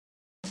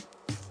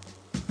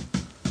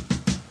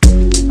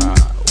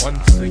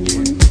Once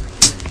again,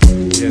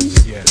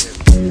 yes,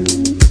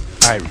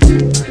 Irish.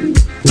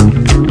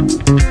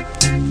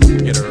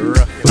 Get a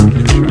rough on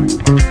the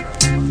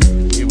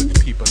track. Here with the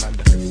people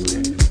under the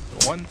stairs.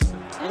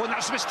 Oh,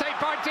 that's a mistake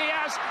by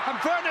Diaz, and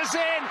Werner's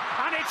in,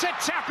 and it's a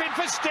tap-in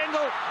for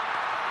Stindl.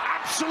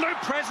 Absolute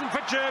present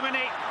for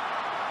Germany.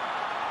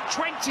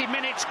 20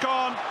 minutes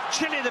gone,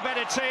 Chile the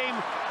better team,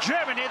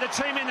 Germany the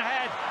team in the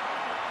head.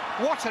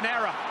 What an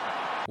error.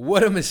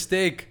 What a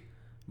mistake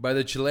by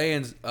the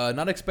Chileans.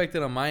 Not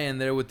expected on my end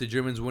there with the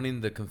Germans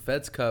winning the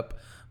Confeds Cup.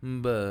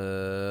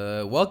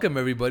 But welcome,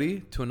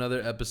 everybody, to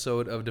another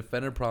episode of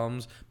Defender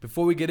Problems.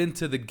 Before we get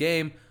into the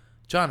game,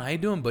 John, how you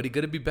doing, buddy?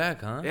 Good to be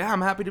back, huh? Yeah,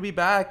 I'm happy to be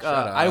back. Shut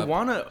up.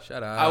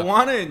 I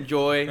wanna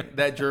enjoy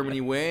that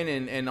Germany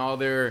win and all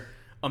their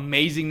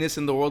amazingness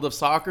in the world of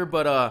soccer,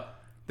 but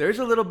there's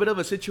a little bit of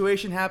a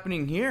situation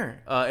happening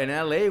here in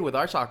LA with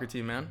our soccer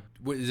team, man.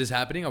 Wait, is this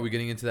happening? Are we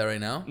getting into that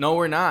right now? No,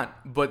 we're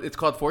not, but it's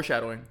called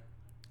foreshadowing.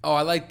 Oh,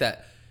 I like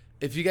that.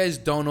 If you guys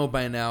don't know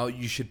by now,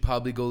 you should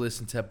probably go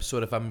listen to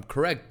episode, if I'm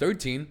correct,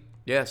 13.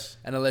 Yes.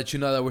 And I'll let you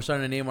know that we're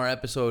starting to name our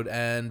episode.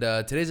 And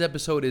today's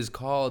episode is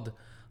called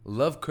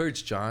Love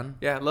Kurtz, John.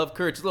 Yeah, Love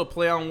Kurtz. A little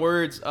play on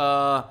words.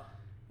 And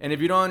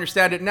if you don't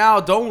understand it now,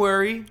 don't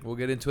worry. We'll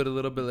get into it a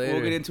little bit later.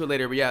 We'll get into it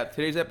later. But yeah,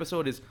 today's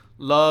episode is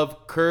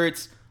Love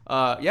Kurtz.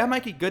 Yeah,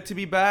 Mikey, good to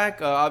be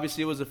back.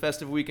 Obviously, it was a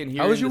festive weekend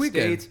here How was in your the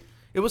weekend? States.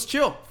 It was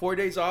chill. 4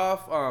 days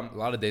off. A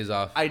lot of days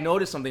off. I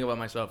noticed something about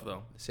myself,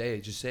 though. Say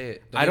it. Just say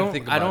it. I even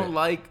think don't about it.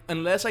 like,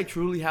 unless I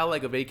truly have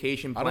like a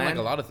vacation I plan. don't like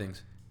a lot of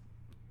things.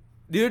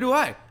 Neither do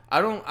I. I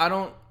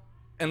don't,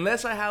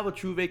 unless I have a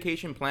true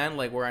vacation plan,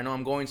 like where I know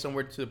I'm going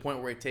somewhere to the point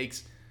where it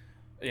takes,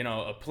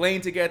 a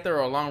plane to get there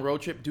or a long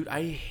road trip. Dude,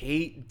 I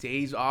hate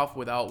days off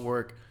without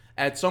work.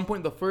 At some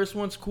point, the first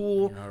one's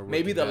cool.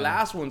 Maybe the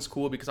last one's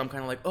cool because I'm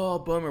kind of like, oh,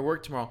 bummer,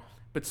 work tomorrow.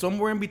 But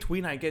somewhere in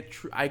between, I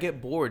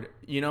get bored.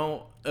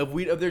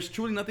 If there's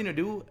truly nothing to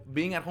do,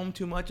 being at home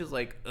too much is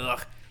like,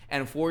 ugh.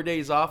 And 4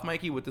 days off,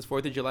 Mikey, with this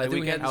 4th of July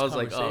weekend, I was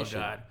like, oh,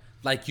 God.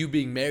 Like you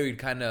being married,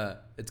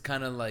 it's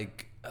kind of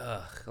like,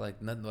 ugh,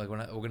 like nothing. Like we're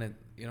gonna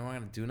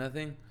do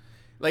nothing.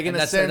 Like in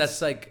and a sense, that's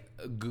like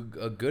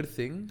a good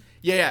thing.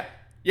 Yeah.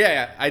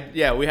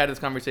 We had this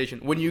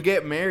conversation. When you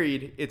get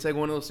married, it's like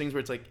one of those things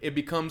where it's like it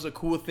becomes a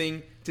cool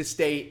thing to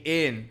stay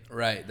in.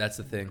 Right, that's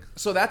the thing.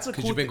 So that's a cool.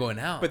 Because you've been going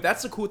out. But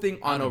that's a cool thing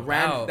on a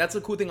random. That's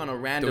a cool thing on a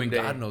random doing day.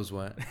 God knows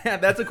what.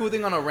 That's a cool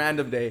thing on a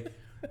random day.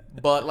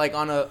 But like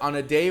on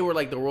a day where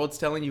like the world's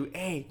telling you,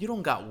 hey, you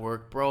don't got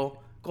work, bro.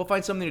 Go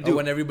find something to do.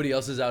 When everybody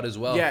else is out as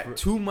well. Yeah,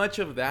 too much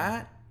of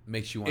that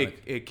makes you want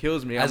it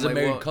kills me. As I'm a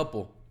like, married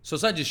couple. So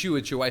it's not just you;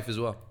 it's your wife as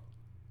well.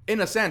 In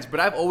a sense, but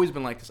I've always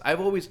been like this. I've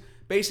always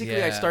basically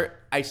Yeah.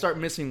 I start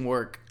missing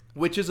work,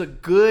 which is a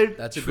good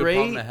That's a trait, good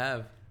problem to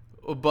have.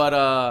 But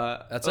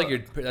That's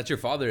like that's your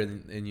father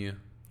in you.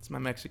 it's my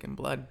Mexican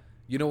blood.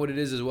 You know what it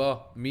is as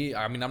well.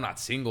 I'm not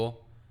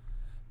single,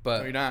 but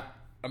No, you're not.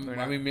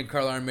 me and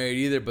Carla aren't married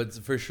either. But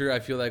for sure, I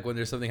feel like when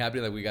there's something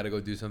happening, like we got to go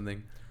do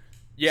something.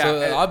 Yeah. So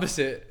the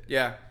opposite.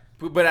 Yeah.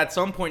 But at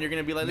some point, you're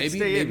gonna be like, let's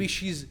stay in. Maybe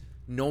she's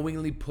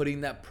knowingly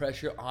putting that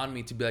pressure on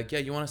me to be like, yeah,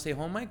 you want to stay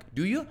home, Mike?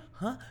 Do you?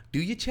 Huh? Do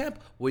you,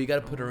 champ? Well, you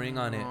got to put a ring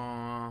on it.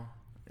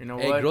 You know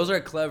Hey, what? girls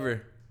are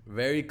clever,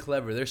 very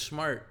clever. They're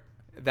smart.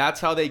 That's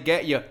how they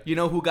get you. You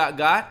know who got?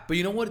 But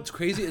you know what's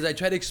crazy is I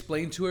try to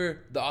explain to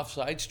her the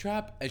offsides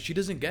trap, and she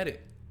doesn't get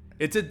it.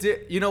 It's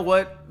you know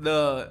what?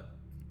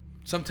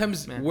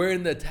 Sometimes we're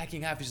in the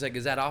attacking half. She's like,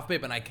 "Is that off,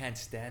 babe?" And I can't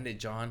stand it,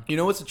 John. You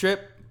know what's the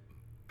trip?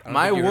 I don't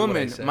My think you heard what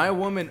I said.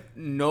 woman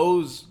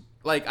knows.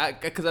 Like,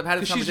 because I've had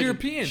this 'Cause she's conversation.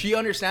 European. She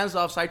understands the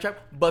offside trap,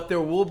 but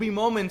there will be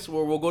moments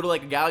where we'll go to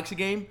like a Galaxy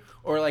game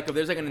or like if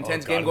there's like an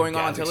intense game going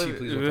on Galaxy, television.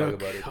 please don't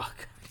talk about it.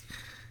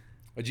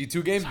 A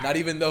G2 game? Not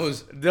even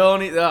those. There'll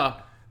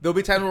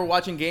be times where we're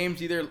watching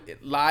games either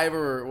live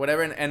or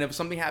whatever, and if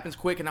something happens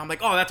quick, and I'm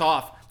like, oh, that's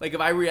off. Like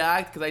if I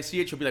react because I see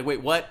it, she'll be like,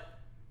 wait, what?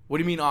 What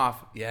do you mean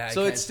off? Yeah.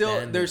 So I it's still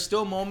can't there's stand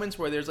still moments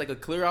where there's like a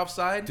clear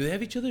offside. Do they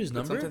have each other's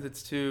But number? sometimes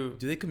it's too.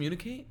 Do they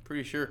communicate?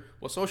 Pretty sure.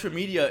 Well, social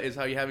media is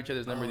how you have each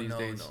other's number these no,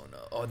 days. No.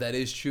 Oh, that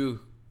is true.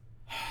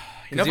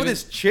 Enough even- of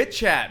this chit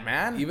chat,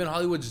 man. Even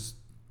Hollywood's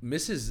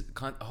misses.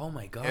 Oh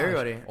my gosh.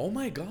 Everybody. Oh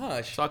my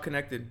gosh. It's all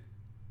connected.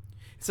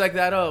 It's like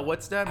that.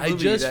 What's that movie I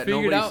just that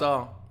figured nobody out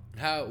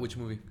saw? Which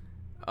movie?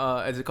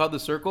 Is it called The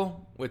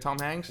Circle with Tom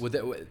Hanks?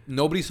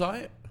 Nobody saw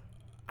it.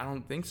 I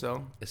don't think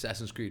so.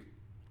 Assassin's Creed.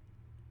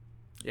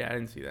 Yeah, I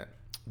didn't see that.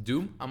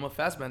 Doom. I'm a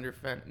Fassbender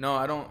fan. No,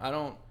 I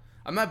don't.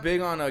 I'm not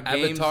big on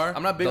games. Avatar,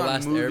 I'm not big The on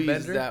Last movies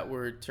Airbender? that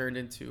were turned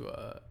into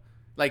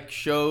like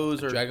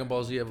shows or Dragon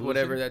Ball Z Evolution.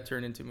 whatever that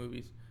turned into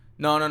movies.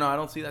 No. I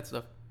don't see that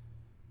stuff.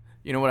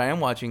 You know what I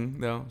am watching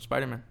though?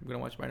 Spider-Man. I'm gonna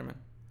watch Spider-Man.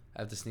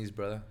 I have to sneeze,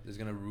 brother. This is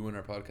gonna ruin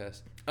our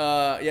podcast.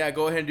 Yeah,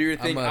 go ahead and do your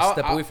thing. I'm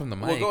step away from the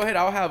mic. Well, go ahead.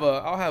 I'll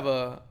have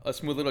a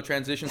smooth little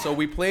transition. So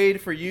we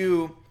played for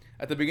you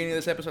at the beginning of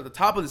this episode, at the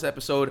top of this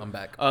episode. I'm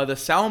back. The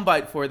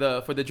soundbite for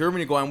the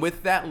Germany goal, and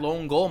with that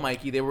lone goal,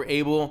 Mikey, they were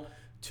able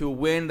to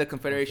win the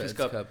Confederations Confeds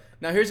Cup. Cup.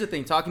 Now, here's the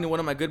thing. Talking to one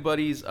of my good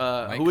buddies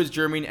who is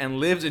German and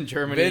lives in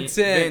Germany,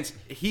 Vincent. Vince,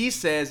 he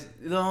says,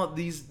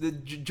 the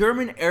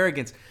German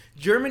arrogance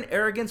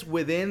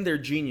within their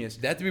genius.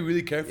 They have to be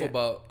really careful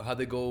about how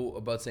they go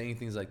about saying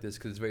things like this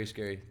because it's very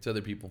scary to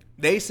other people.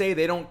 They say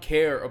they don't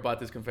care about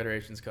this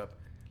Confederations Cup.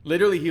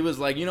 Literally, he was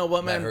like, you know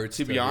what, man? hurts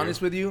To be to honest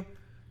hear. with you,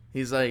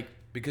 he's like,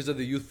 Because of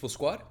the youthful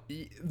squad?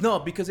 no,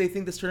 because they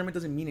think this tournament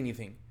doesn't mean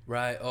anything.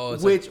 Right. Oh,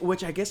 it's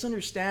Which I guess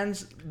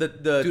understands the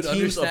dude,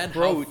 team's understand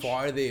approach. how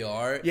far they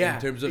are Yeah,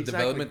 in terms of exactly.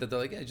 development that they're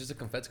like, yeah, it's just a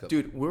Confeds Cup.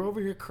 Dude, we're over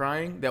here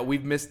crying that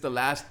we've missed the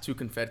last 2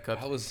 Confed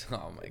Cups. I was,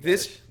 oh my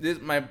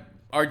god.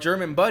 Our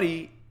German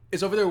buddy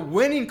is over there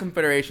winning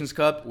Confederations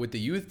Cup With the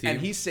youth team.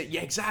 and he said,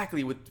 yeah,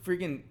 exactly, with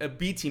freaking a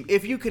B team.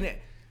 If you can,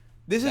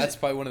 That's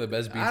probably one of the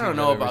best B teams I don't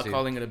know I've ever about seen.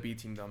 calling it a B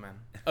team though, man.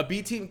 A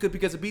B team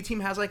because a B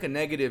team has like a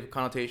negative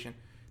connotation.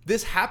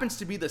 This happens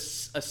to be a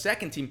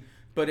second team,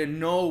 but in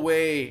no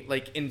way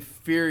like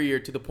inferior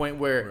to the point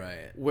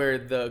where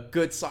the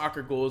good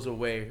soccer goes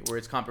away, where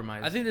it's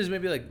compromised. I think there's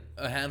maybe like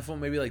a handful,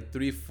 maybe like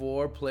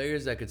 3-4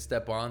 players that could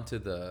step on to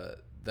the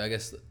I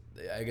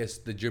guess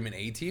the German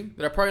A team.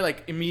 There are probably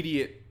like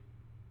immediate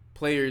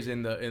players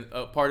in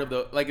part of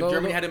the like if No,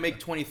 Germany no. had to make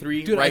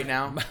 23 Dude,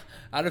 now.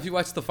 I don't know if you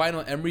watched the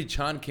final. Emre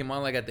Can came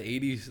on like at the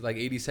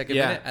 82nd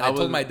Yeah, minute, and I I told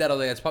was- my dad, I was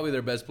like, "That's probably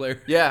their best player."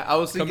 Yeah, I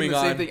was thinking Coming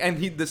the same on. thing,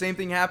 and the same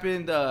thing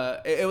happened.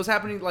 It was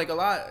happening like a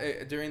lot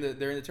during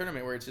the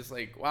tournament, where it's just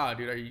like, wow,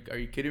 dude, are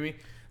you kidding me?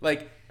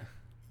 Like,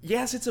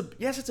 yes, it's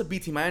a B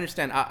team. I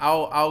understand.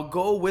 I'll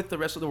go with the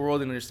rest of the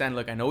world and understand.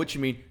 Look, I know what you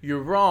mean.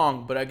 You're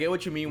wrong, but I get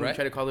what you mean when you Right.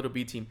 try to call it a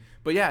B team.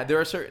 But yeah, there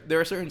are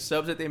certain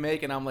subs that they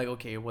make, and I'm like,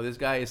 okay, well, this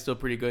guy is still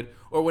pretty good.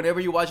 Or whenever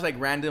you watch like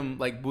random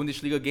like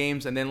Bundesliga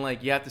games, and then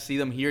like you have to see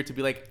them here to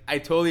be like, I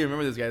totally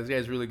remember this guy. This guy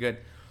is really good.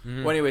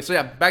 Mm-hmm. Well, anyway, so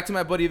yeah, back to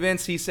my buddy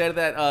Vince. He said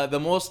that the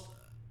most,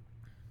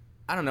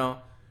 I don't know,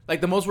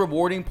 like the most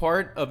rewarding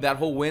part of that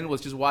whole win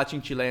was just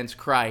watching Chileans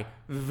cry.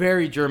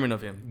 Very German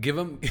of him. Give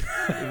him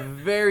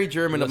Very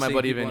German of my seeing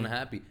buddy people Vince.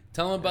 unhappy.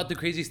 Tell him about the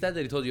crazy stat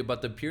that he told you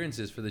about the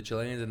appearances for the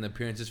Chileans and the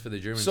appearances for the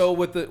Germans. So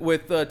with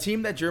the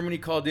team that Germany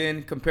called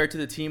in compared to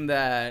the team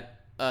that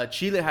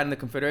Chile had in the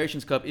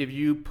Confederations Cup, if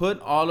you put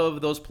all of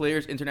those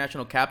players'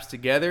 international caps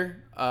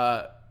together,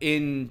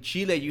 in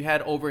Chile you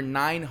had over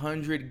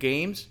 900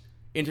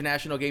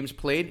 international games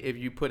played. If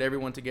you put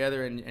everyone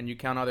together and you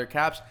count all their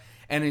caps,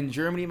 and in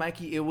Germany,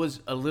 Mikey, it was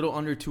a little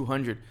under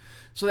 200.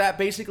 So that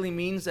basically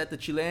means that the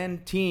Chilean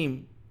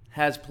team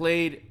has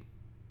played.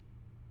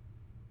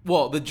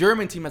 Well, the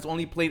German team has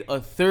only played a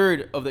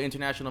third of the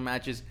international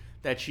matches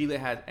that Chile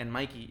had, and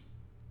Mikey,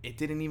 it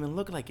didn't even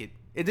look like it.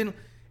 It didn't.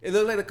 It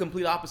looked like the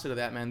complete opposite of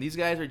that, man. These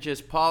guys are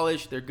just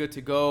polished. They're good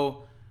to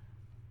go.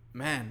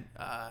 Man,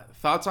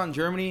 thoughts on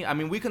Germany? I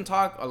mean, we can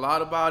talk a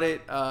lot about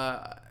it.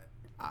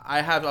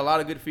 I have a lot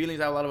of good feelings.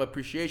 I have a lot of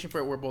appreciation for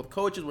it. We're both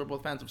coaches. We're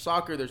both fans of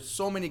soccer. There's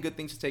so many good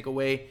things to take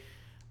away.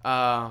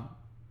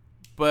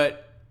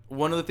 But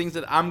one of the things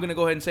that I'm going to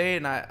go ahead and say,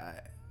 and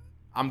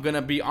I'm going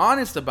to be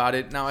honest about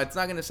it. Now, it's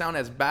not going to sound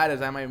as bad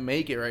as I might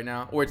make it right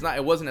now. Or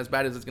it wasn't as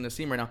bad as it's going to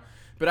seem right now.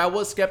 But I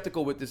was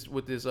skeptical with this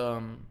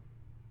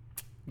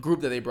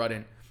group that they brought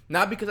in.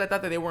 Not because I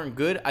thought that they weren't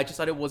good. I just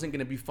thought it wasn't going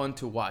to be fun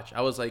to watch.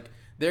 I was like,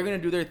 they're going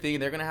to do their thing.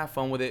 They're going to have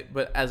fun with it.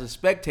 But as a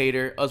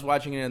spectator, us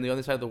watching it on the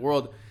other side of the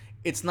world,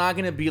 it's not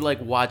going to be like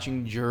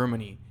watching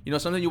Germany. You know,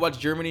 sometimes you watch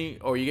Germany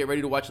or you get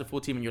ready to watch the full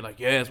team and you're like,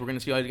 yes, we're going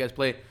to see how you guys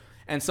play.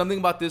 And something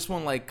about this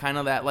one, like kind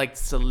of that like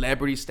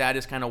celebrity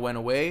status kind of went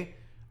away.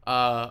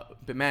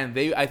 But man,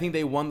 I think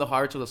they won the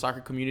hearts of the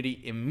soccer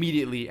community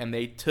immediately. And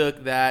they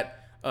took that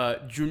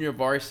junior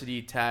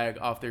varsity tag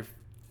off their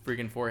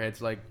freaking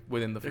foreheads like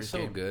within the they're first so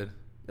game. good.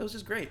 It was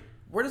just great.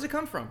 Where does it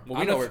come from? Well,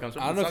 I we don't know know where it comes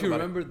from. I don't know Let's if you talk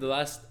about it. remember the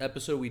last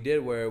episode we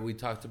did where we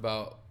talked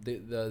about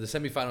the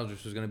semifinals,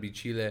 which was going to be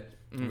Chile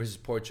versus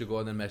Portugal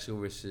and then Mexico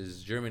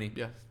versus Germany.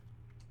 Yeah.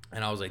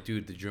 And I was like,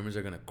 dude, the Germans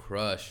are going to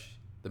crush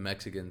the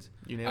Mexicans.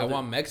 You I nailed it.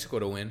 want Mexico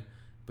to win,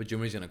 but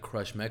Germany's going to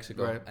crush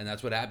Mexico. Right. And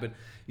that's what happened.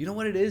 You know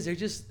what it is? They're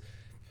just...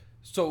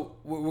 So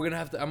we're going to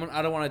have to...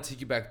 I don't want to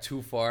take you back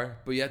too far,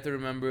 but you have to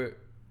remember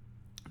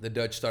the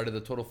Dutch started the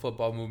total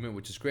football movement,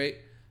 which is great.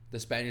 The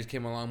Spaniards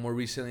came along more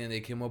recently and they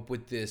came up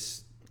with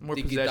this... More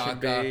tiki-taka,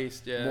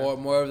 possession-based, yeah.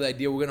 More of the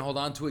idea we're going to hold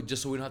on to it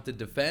just so we don't have to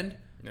defend.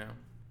 Yeah.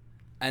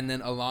 And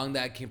then along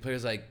that came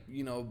players like,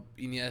 you know,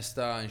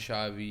 Iniesta and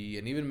Xavi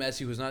and even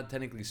Messi, who's not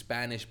technically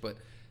Spanish, but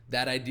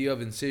that idea of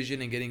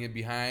incision and getting it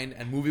behind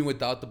and moving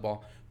without the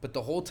ball. But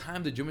the whole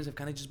time, the Germans have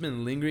kind of just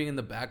been lingering in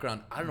the background.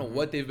 I don't know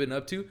what they've been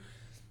up to.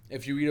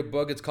 If you read a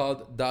book, it's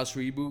called Das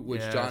Reboot, which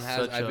Yeah, John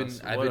has.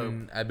 such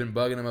I've been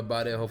bugging him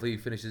about it. Hopefully he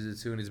finishes it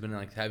soon. He's been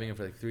like having it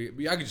for like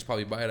 3. I could just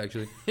probably buy it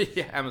actually.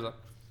 Yeah, Amazon.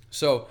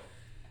 So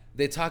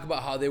they talk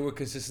about how they were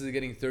consistently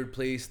getting third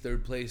place,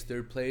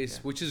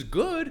 which is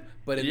good.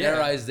 But in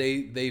their eyes,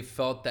 they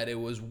felt that it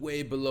was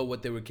way below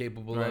what they were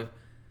capable Right. of.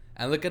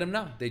 And look at them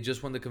now. They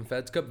just won the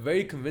Confeds Cup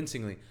very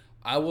convincingly.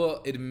 I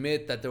will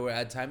admit that there were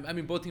at times. I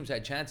mean, both teams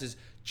had chances.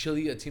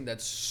 Chile, a team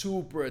that's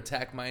super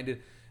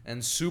attack-minded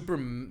and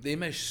they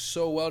mesh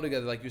so well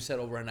together. Like you said,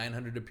 over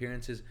 900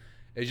 appearances.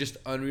 It's just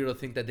unreal to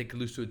think that they could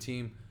lose to a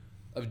team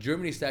of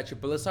Germany's stature.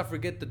 But let's not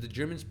forget that the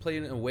Germans play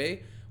in a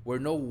way where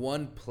no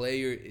one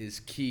player is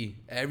key.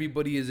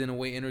 Everybody is in a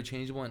way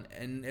interchangeable,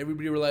 and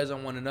everybody relies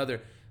on one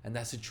another. And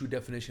that's the true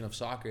definition of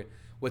soccer.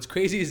 What's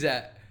crazy is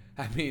that,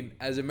 I mean,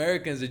 as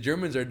Americans, the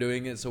Germans are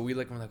doing it, so we're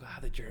like,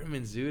 the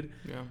Germans, dude.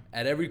 Yeah.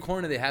 At every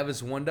corner, they have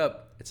us one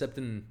up, except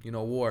in,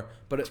 war.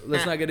 But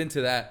let's not get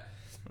into that.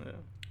 Yeah.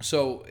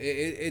 So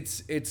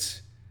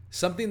it's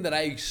something that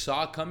I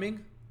saw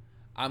coming.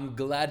 I'm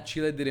glad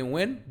Chile didn't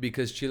win,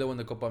 because Chile won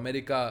the Copa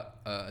America,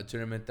 a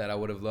tournament that I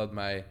would have loved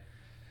my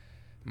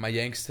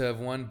Yanks to have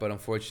won. But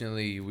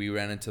unfortunately, we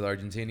ran into the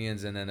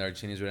Argentinians, and then the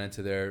Argentinians ran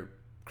into their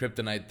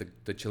kryptonite,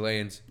 the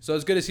Chileans. So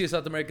it's good to see a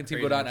South American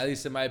team go down, at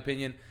least in my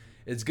opinion.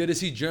 It's good to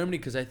see Germany,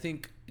 because I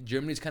think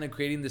Germany's kind of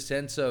creating the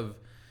sense of,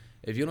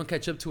 if you don't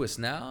catch up to us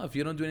now, if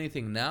you don't do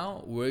anything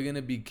now, we're going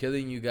to be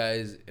killing you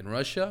guys in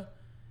Russia,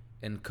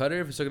 in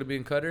Qatar, if it's still going to be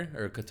in Qatar,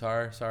 or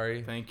Qatar,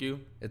 sorry. Thank you.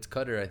 It's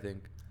Qatar, I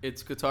think.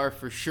 It's Qatar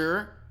for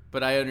sure,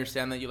 but I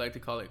understand that you like to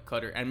call it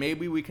Qatar. And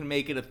maybe we can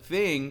make it a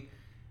thing,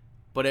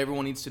 but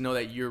everyone needs to know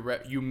that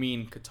you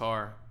mean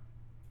Qatar.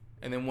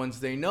 And then once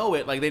they know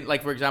it,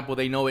 like for example,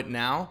 they know it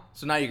now,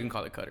 so now you can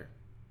call it Qatar.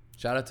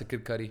 Shout out to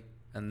Kid Cudi.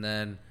 And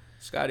then,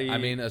 Scotty. I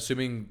mean,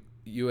 assuming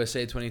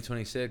USA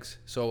 2026.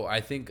 So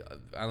I think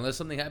unless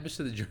something happens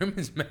to the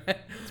Germans, man,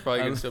 it's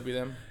probably gonna still be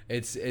them.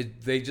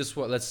 They just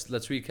won. Let's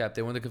recap.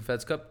 They won the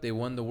Confeds Cup. They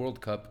won the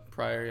World Cup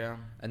Prior, yeah.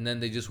 and then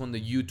they just won the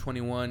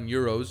U21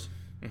 Euros,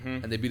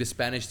 Mm-hmm. and they beat a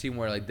Spanish team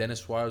where like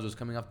Denis Suarez was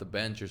coming off the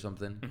bench or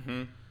something.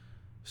 Mm-hmm.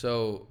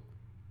 So,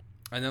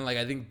 and then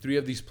I think 3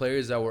 of these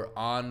players that were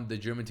on the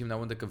German team that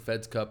won the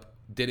Confeds Cup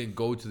didn't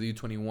go to the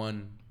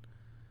U21.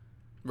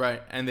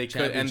 Right, and they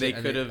could have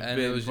been.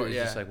 It was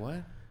just like,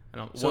 what? I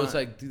don't, So it's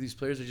like, dude, these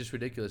players are just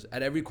ridiculous.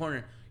 At every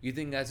corner, you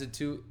think that's it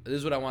too. This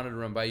is what I wanted to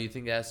run by. You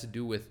think it has to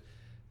do with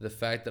the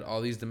fact that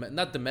all these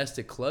not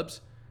domestic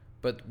clubs,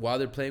 but while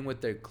they're playing with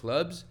their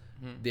clubs,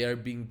 they are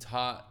being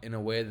taught in a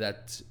way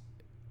that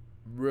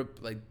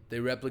they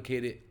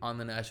replicate it on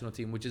the national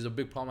team, which is a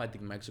big problem I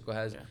think Mexico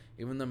has. Yeah.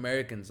 Even the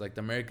Americans, at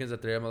their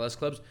MLS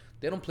clubs,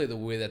 they don't play the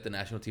way that the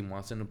national team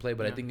wants them to play.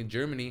 But I think in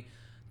Germany,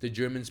 the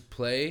Germans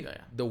play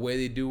the way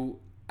they do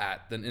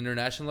at the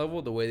international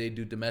level, the way they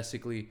do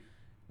domestically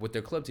with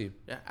their club team.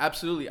 Yeah,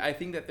 absolutely. I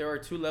think that there are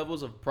 2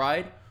 levels of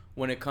pride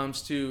when it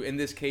comes to, in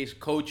this case,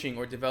 coaching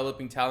or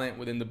developing talent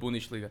within the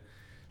Bundesliga.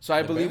 So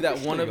I believe that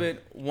one of the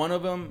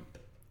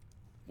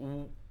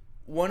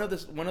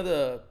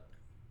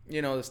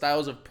the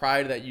styles of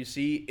pride that you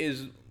see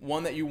is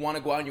one that you want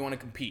to go out and you want to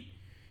compete.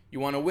 You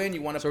want to win.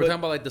 You want to. So we're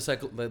talking about the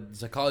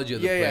psychology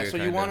of the player. Yeah. So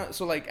you want to.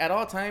 So at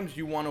all times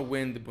you want to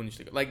win the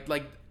Bundesliga.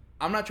 Like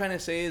I'm not trying to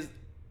say is,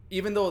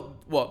 even though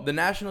the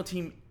national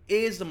team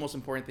is the most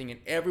important thing,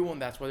 and everyone,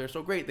 that's why they're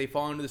so great. They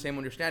fall under the same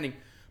understanding,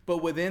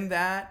 but within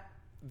that,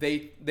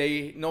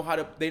 they know how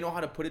to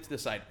put it to the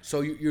side. So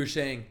you're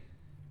saying,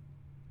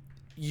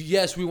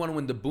 yes, we want to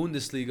win the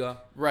Bundesliga,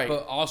 right?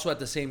 But also at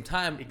the same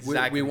time,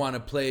 exactly. we want to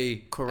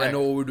play. Correct. I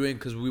know what we're doing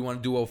because we want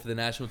to do well for the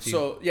national team.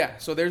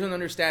 So there's an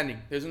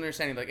understanding.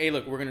 Like, hey,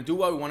 look, we're gonna do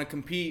well. We want to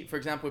compete. For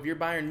example, if you're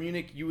Bayern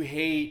Munich, you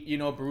hate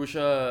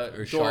Borussia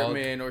or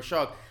Dortmund or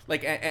Schalke.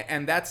 Like,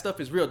 and that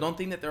stuff is real. Don't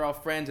think that they're all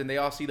friends and they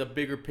all see the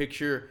bigger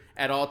picture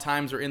at all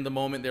times or in the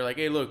moment. They're like,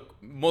 hey,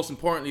 look, most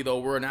importantly though,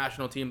 we're a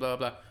national team. Blah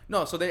blah blah.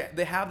 No, so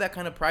they have that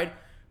kind of pride.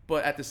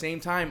 But at the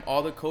same time,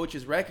 all the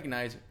coaches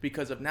recognize,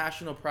 because of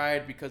national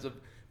pride, because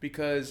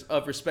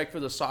of respect for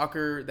the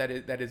soccer that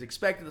is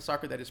expected, the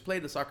soccer that is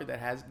played, the soccer that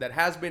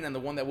has been, and the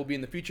one that will be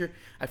in the future.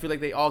 I feel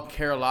like they all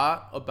care a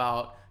lot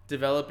about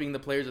developing the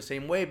players the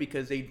same way,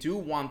 because they do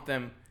want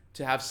them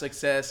to have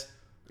success,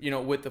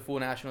 with the full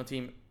national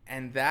team.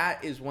 And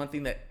that is one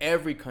thing that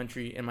every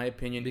country, in my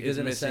opinion, because is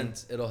in missing. a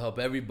sense, it'll help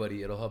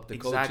everybody. It'll help the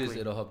coaches.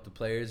 It'll help the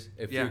players.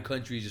 If your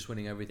country is just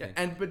winning everything.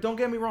 Yeah. But don't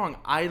get me wrong.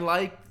 I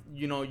like,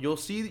 you'll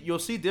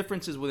see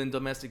differences within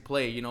domestic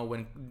play.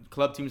 When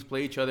club teams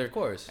play each other. Of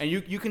course. And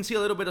you can see a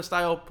little bit of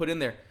style put in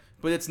there.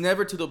 But it's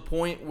never to the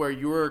point where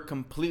you're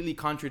completely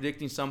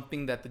contradicting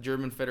something that the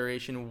German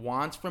Federation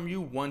wants from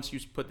you once you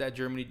put that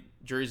Germany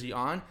jersey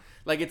on.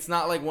 Like, it's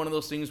not like one of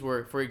those things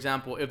where, for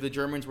example, if the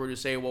Germans were to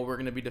say, well, we're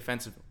going to be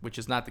defensive, which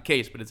is not the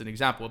case, but it's an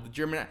example. If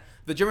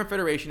the German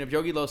Federation, if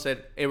Jogi Löw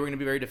said, hey, we're going to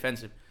be very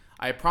defensive,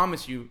 I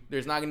promise you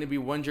there's not going to be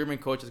one German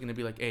coach that's going to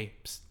be like, hey,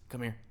 psst,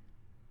 come here.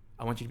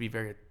 I want you to be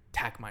very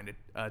attack-minded.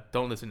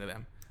 Don't listen to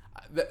them.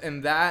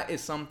 And that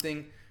is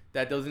something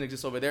that doesn't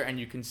exist over there, and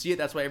you can see it.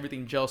 That's why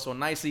everything gels so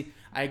nicely.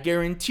 I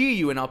guarantee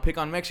you, and I'll pick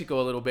on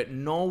Mexico a little bit,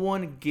 no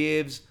one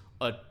gives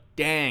a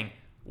dang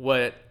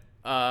what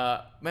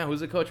who's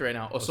the coach right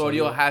now?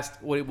 Osorio has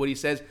what he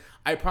says.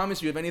 I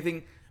promise you, if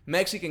anything,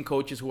 Mexican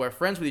coaches who are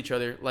friends with each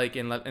other, like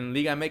in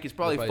Liga MX,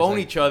 probably phone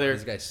each other.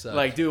 This guy sucks.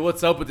 Like, dude,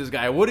 what's up with this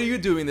guy? What are you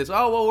doing this?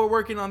 Oh, well, we're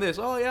working on this.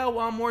 Oh, yeah,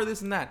 well, I'm more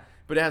this and that.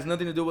 But it has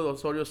nothing to do with what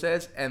Osorio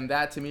says, and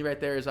that to me right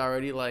there is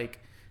already like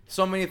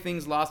so many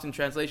things lost in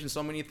translation,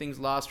 so many things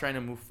lost trying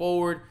to move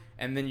forward,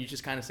 and then you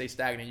just kind of stay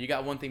stagnant. You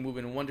got one thing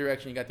moving in one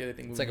direction, you got the other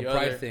thing moving It's like the a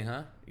pride other. thing,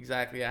 huh?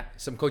 Exactly, yeah.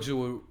 Some coaches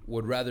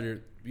would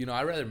rather, I'd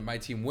rather my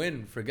team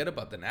win. Forget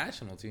about the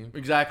national team.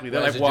 Exactly. They're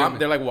Whereas like, the well,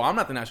 German- I'm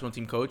not the national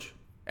team coach,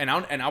 and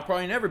I'll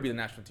probably never be the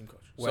national team coach.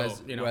 Whereas,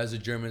 So, you know, whereas the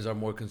Germans are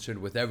more concerned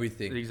with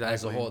everything as a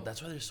Exactly. whole.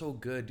 That's why they're so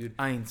good, dude.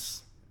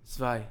 eins,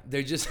 zwei,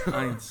 They're just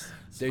eins,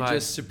 they're zwei.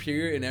 just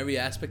superior in every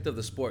aspect of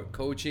the sport: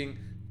 coaching,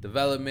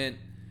 development,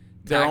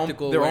 their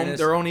tactical own awareness.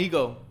 their own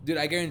ego. Dude,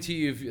 I guarantee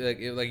you,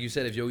 if like you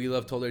said, if Yogi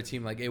Love told their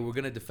team like, "Hey, we're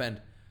gonna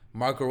defend,"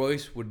 Marco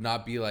Royce would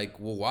not be like,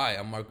 "Well, why?"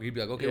 I'm Marco. He'd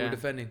be like, "Okay, Yeah. we're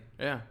defending."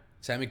 Yeah.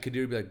 Sammy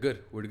Khedira would be like,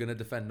 "Good, we're gonna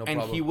defend, no And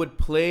problem." he would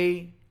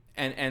play,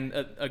 and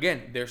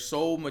again, they're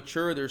so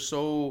mature, they're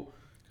so,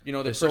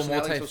 their They're so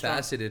personality strong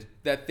multifaceted.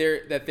 that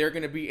they're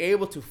going to be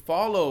able to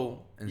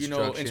follow,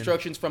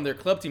 instructions from their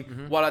club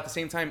team while at the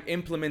same time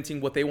implementing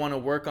what they want to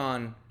work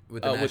on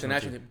With with the the national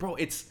national team. team. Bro,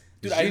 it's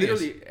It's I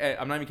genius. literally,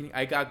 I'm not even kidding.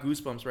 I got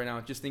goosebumps right now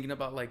just thinking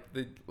about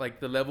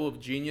the level of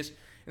genius.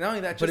 And not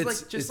only that, But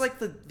just it's- like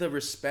the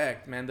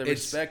respect, man, the It's-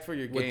 respect for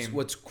your game.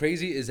 What's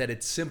crazy is that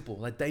it's simple.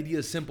 Like the idea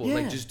is simple.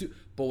 Like Yeah. just do.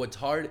 But what's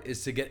hard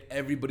is to get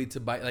everybody to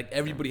buy. Like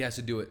everybody has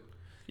to do it.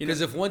 You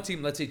Because know- if one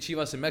team, let's say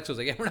Chivas and Mexico, is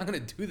like, "Yeah, we're not gonna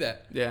do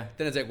that." Yeah.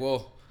 Then it's like,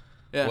 well,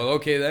 Yeah. well,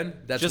 okay then.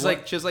 That's just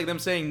what- like them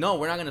saying, no,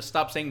 we're not going to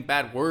stop saying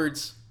bad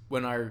words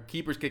when our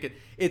keepers kick it.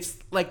 It's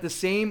like the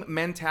same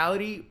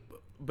mentality,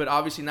 but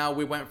obviously now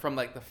we went from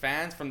like the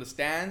fans from the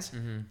stands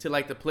Mm-hmm. to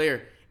like the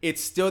player.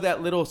 It's still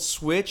that little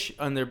switch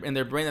in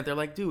their brain that they're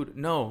like, dude,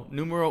 no,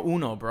 numero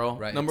uno, bro.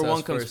 right. Number it's one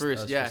us comes us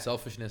first. Yeah, for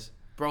selfishness.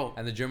 bro.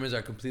 And the Germans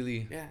are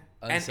completely Yeah,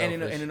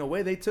 unselfish. and in a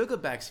way, they took a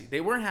backseat.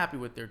 They weren't happy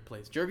with third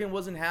place. Jurgen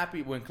wasn't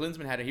happy when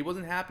Klinsmann had it. He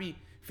wasn't happy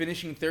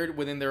finishing third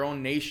within their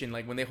own nation,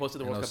 like when they hosted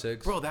the In World Cup.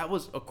 06. Bro, that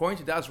was according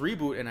to Das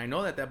Reboot, and I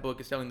know that book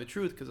is telling the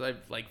truth because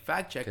I've like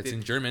fact checked it. It's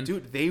in German.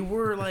 dude. They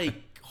were like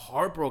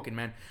heartbroken,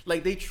 man.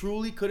 Like they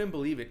truly couldn't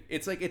believe it.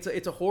 It's like it's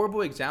a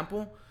horrible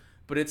example,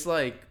 but it's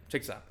like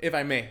check this out, if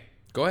I may,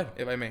 Go ahead.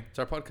 if I may. It's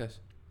our podcast.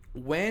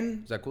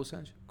 When Is that cool,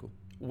 Sanj? Cool.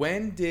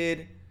 when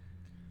did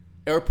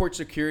airport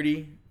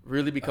security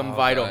really become Oh,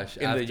 vital gosh.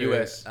 in the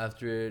U.S.?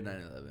 after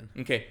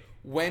 9/11. Okay.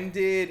 When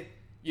did,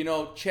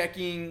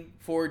 checking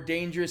for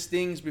dangerous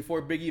things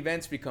before big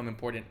events become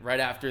important? Right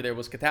after there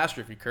was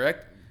catastrophe,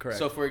 correct? Correct.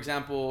 So, for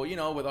example,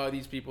 with all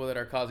these people that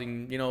are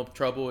causing,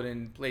 trouble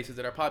in places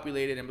that are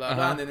populated and blah,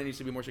 blah, Uh-huh. and then there needs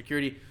to be more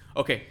security.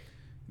 Okay.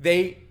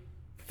 They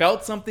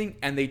felt something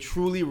and they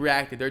truly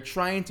reacted. They're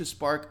trying to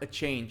spark a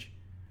change.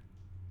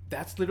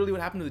 That's literally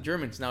what happened to the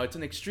Germans. Now, it's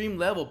an extreme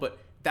level, but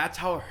that's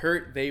how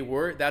hurt they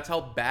were. That's how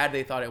bad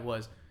they thought it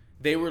was.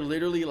 They were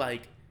literally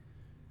like,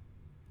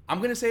 I'm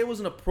going to say it was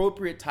an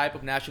appropriate type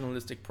of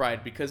nationalistic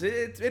pride because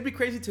it'd be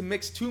crazy to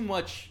mix too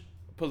much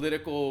of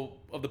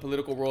the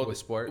political world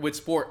With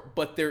sport.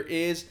 But there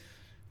is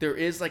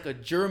like a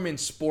German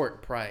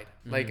sport pride,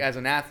 like as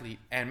an athlete.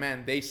 And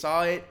man, they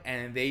saw it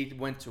and they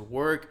went to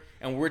work.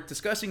 And we're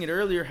discussing it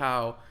earlier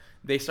how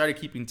they started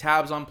keeping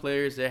tabs on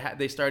players.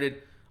 They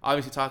started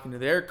obviously talking to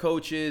their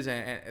coaches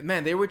and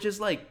man, they were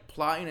just like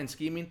plotting and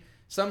scheming.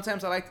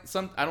 Sometimes I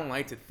don't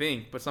like to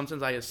think, but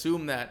sometimes I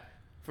assume that,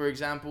 for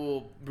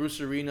example, Bruce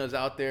Arena's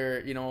out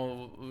there,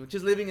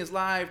 just living his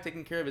life,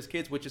 taking care of his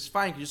kids, which is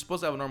fine because you're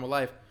supposed to have a normal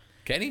life.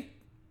 Kenny?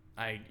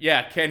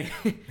 Kenny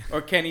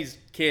or Kenny's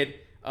kid.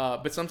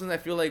 But sometimes I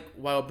feel like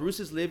while Bruce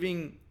is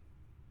living,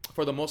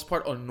 for the most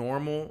part, a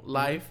normal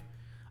life,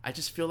 I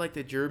just feel like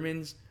the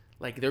Germans,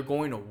 like they're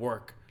going to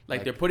work.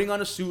 Like they're putting on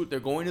a suit,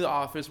 they're going to the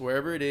office,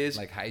 wherever it is.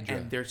 Like Hydra.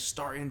 And they're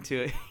starting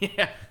to,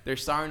 they're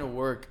starting to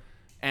work.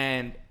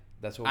 And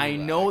That's what I we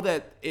know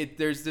lack. that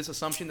there's this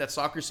assumption that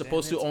soccer's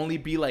supposed to it's- only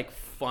be like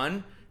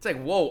fun. It's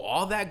like, whoa,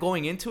 all that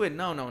going into it?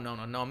 No,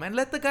 man.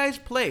 Let the guys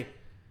play.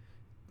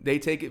 They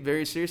take it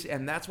very seriously,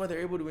 and that's why they're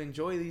able to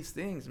enjoy these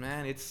things,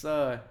 man. It's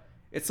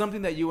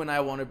something that you and I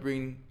want to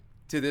bring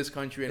to this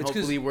country, and It's 'cause-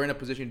 hopefully we're in a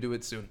position to do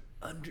it soon.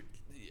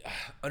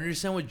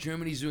 Understand what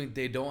Germany's doing.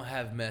 They don't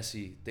have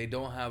Messi. They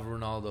don't have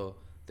Ronaldo.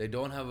 They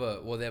don't have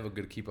they have a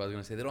good keeper. I was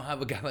gonna say they don't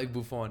have a guy like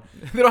Buffon.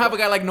 They don't have a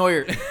guy like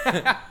Neuer.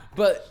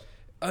 But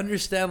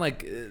understand,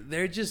 like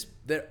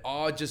they're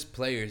all just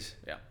players.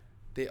 Yeah.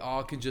 They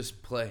all can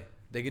just play.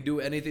 They can do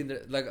anything.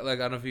 Like I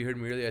don't know if you heard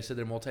me earlier. I said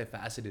they're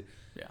multifaceted.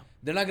 Yeah.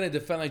 They're not gonna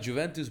defend like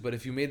Juventus, but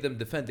if you made them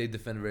defend, they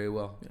defend very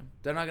well. Yeah.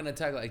 They're not gonna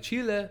attack like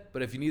Chile,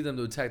 but if you need them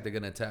to attack, they're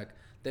gonna attack.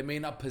 They may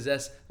not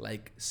possess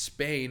like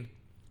Spain,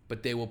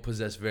 but they will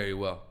possess very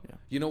well. Yeah.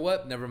 You know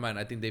what? Never mind.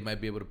 I think they might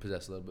be able to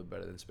possess a little bit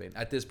better than Spain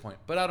at this point,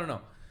 but I don't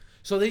know.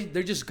 So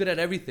they're just good at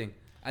everything,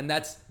 and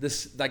that's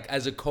this. Like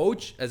as a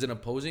coach, as an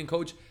opposing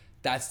coach,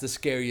 that's the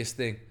scariest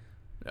thing.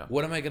 Yeah.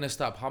 What am I gonna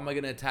stop? How am I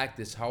gonna attack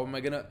this? How am I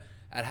gonna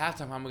at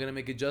halftime? How am I gonna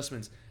make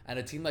adjustments? And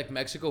a team like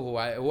Mexico, who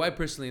I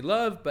personally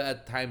love, but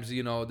at times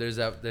there's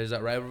that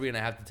rivalry, and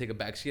I have to take a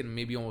backseat and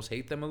maybe almost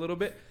hate them a little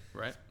bit.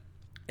 Right.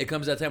 It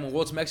comes that time. Well,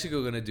 what's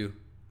Mexico gonna do?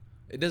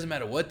 It doesn't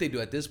matter what they do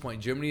at this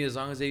point. Germany, as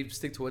long as they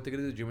stick to what they're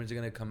gonna do, the Germans are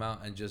gonna come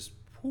out and just.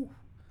 Whew.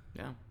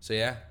 Yeah. So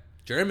yeah,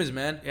 Germans,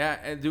 man. Yeah,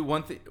 and dude,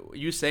 one thing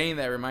you saying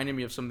that reminded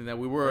me of something that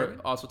we were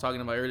also talking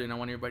about earlier, and I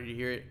want everybody to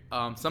hear it.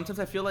 Sometimes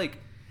I feel like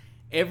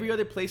every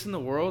other place in the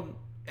world,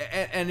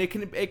 and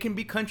it can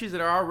be countries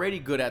that are already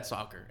good at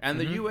soccer, and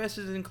the U.S.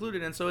 is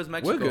included, and so is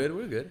Mexico.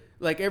 We're good.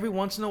 Like every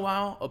once in a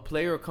while, a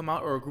player will come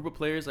out or a group of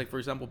players, like for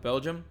example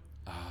Belgium,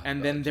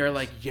 and then they're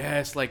like,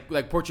 yes,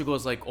 like Portugal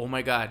is like, oh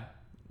my God,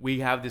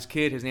 we have this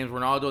kid, his name's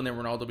Ronaldo, and then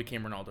Ronaldo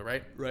became Ronaldo,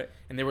 right? Right.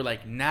 And they were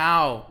like,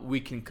 now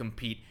we can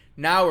compete.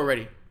 Now we're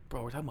ready.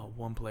 Bro, we're talking about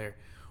one player.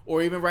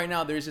 Or even right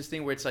now, there's this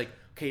thing where it's like,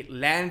 okay,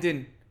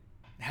 Landon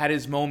had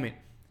his moment.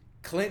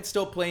 Clint's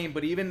still playing,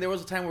 but even there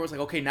was a time where it was like,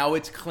 okay, now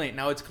it's Clint.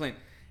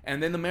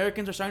 And then the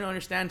Americans are starting to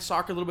understand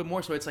soccer a little bit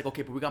more. So it's like,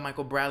 okay, but we got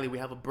Michael Bradley. We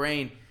have a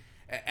brain.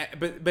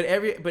 But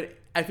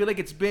I feel like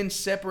it's been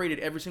separated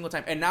every single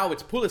time. And now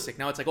it's Pulisic.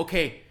 Now it's like,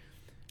 okay.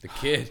 The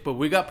kid. But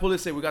we got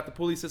Pulisic. We got the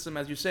pulley system,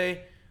 as you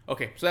say.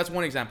 Okay, so that's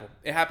one example.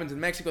 It happens in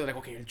Mexico. They're like,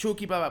 okay,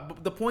 Chucky, blah, blah.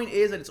 But the point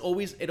is that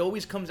it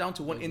always comes down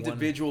to one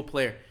individual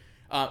player.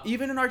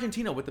 Even in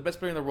Argentina, with the best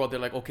player in the world, they're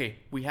like, okay,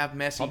 we have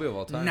Messi. Probably of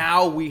all time.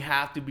 Now we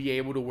have to be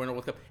able to win a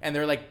World Cup. And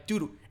they're like,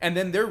 dude. And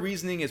then their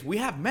reasoning is, we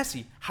have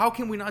Messi. How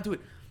can we not do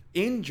it?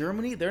 In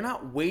Germany, they're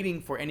not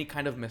waiting for any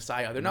kind of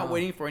messiah. They're not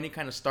waiting for any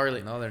kind of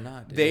starlet. No, they're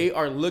not. Dude. They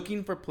are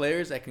looking for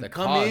players that can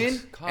come in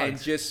and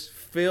just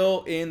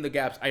fill in the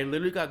gaps. I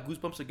literally got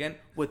goosebumps again.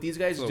 What these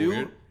guys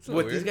do,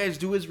 these guys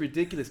do is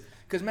ridiculous.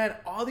 Because, man,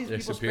 all these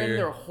people spend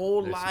their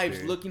whole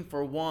lives looking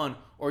for one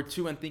or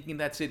two and thinking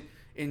that's it.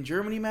 In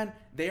Germany, man,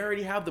 they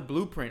already have the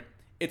blueprint.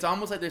 It's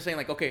almost like they're saying,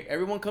 like, okay,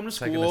 everyone come to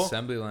school like an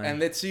assembly line. And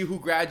let's see who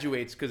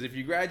graduates. Because if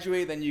you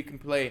graduate, then you can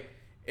play.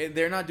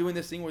 They're not doing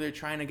this thing where they're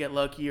trying to get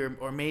lucky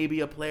or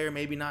maybe a player,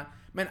 maybe not.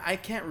 Man, I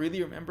can't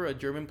really remember a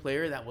German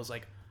player that was,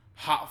 like,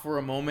 hot for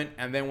a moment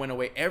and then went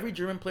away. Every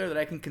German player that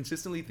I can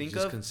consistently think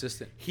of,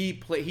 consistent. He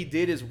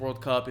did his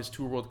World Cup, his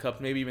 2 World Cups,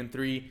 maybe even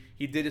 3.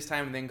 He did his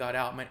time and then got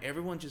out. Man,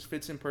 everyone just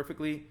fits in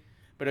perfectly.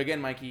 But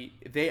again, Mikey,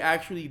 they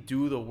actually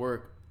do the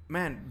work.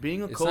 Man,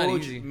 being a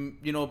coach, you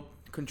know,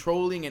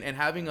 controlling and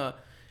having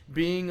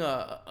being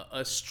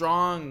a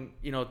strong,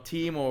 you know,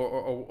 team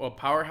or a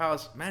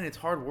powerhouse, man, it's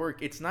hard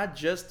work. It's not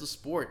just the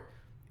sport.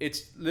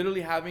 It's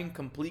literally having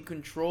complete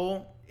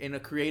control in a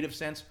creative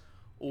sense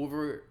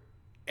over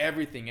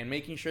everything and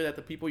making sure that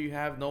the people you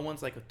have, no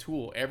one's like a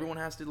tool. Everyone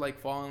has to like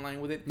fall in line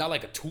with it. Not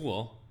like a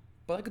tool,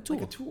 but like a tool.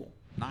 Like a tool.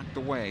 Knocked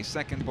away.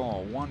 Second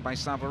ball. Won by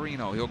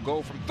Savarino. He'll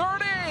go from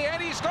 30 and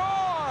he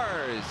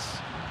scores!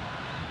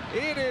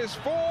 It is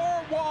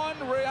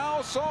 4-1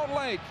 Real Salt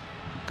Lake.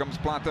 Comes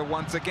Plata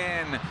once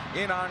again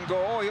in on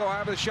goal. He'll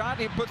have a shot.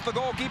 He puts the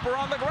goalkeeper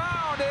on the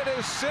ground. It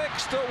is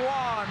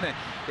 6-1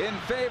 in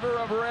favor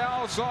of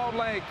Real Salt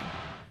Lake.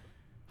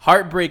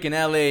 Heartbreak in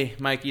LA,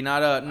 Mikey.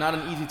 Not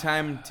an easy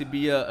time to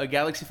be a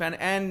Galaxy fan,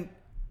 and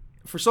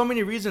for so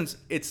many reasons,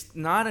 it's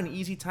not an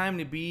easy time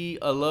to be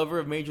a lover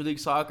of Major League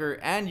Soccer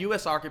and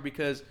U.S. soccer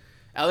because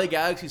LA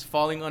Galaxy is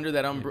falling under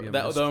that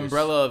the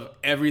umbrella of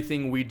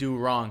everything we do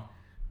wrong.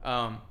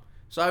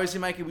 So obviously,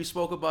 Mikey, we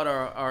spoke about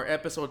our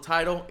episode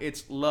title.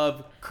 It's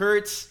Love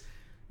Kurtz.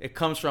 It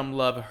comes from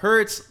Love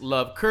Hurts,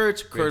 Love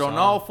Kurtz, Kurt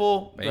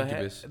Onalfo,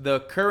 the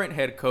current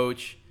head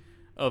coach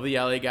of the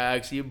LA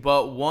Galaxy.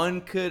 But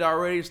one could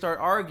already start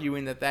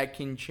arguing that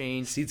can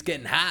change. Seat's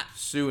getting hot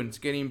soon. It's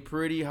getting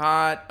pretty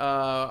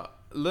hot.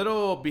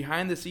 Little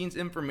behind-the-scenes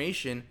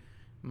information.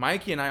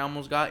 Mikey and I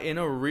almost got in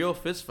a real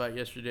fist fight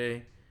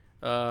yesterday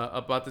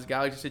about this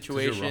Galaxy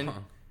situation. You're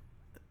wrong.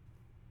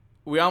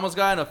 We almost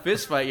got in a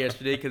fist fight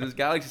yesterday because of this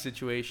Galaxy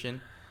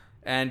situation.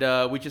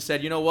 And we just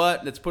said, you know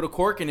what? Let's put a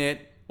cork in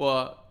it.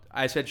 Well,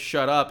 I said,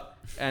 shut up.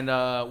 And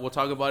we'll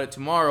talk about it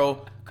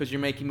tomorrow because you're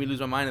making me lose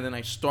my mind. And then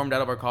I stormed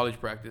out of our college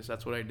practice.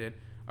 That's what I did.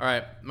 All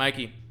right,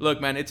 Mikey.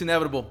 Look, man, it's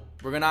inevitable.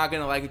 We're not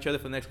going to like each other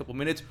for the next couple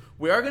minutes.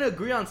 We are going to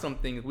agree on some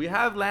things. We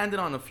have landed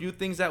on a few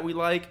things that we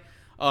like.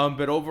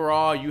 But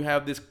overall, you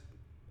have this...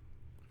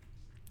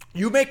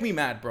 You make me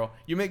mad, bro.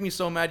 You make me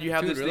so mad. You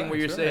have this thing where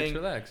you're saying...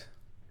 Relax.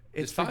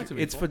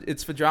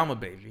 It's for drama,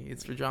 baby.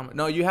 It's for drama.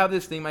 No, you have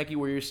this thing, Mikey,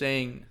 where you're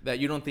saying that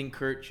you don't think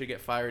Kurt should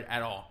get fired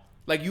at all.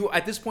 Like you,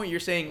 at this point, you're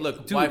saying,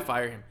 look, why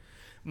fire him?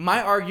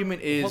 My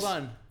argument is, hold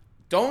on,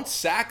 don't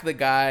sack the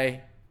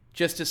guy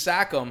just to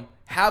sack him.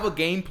 Have a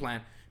game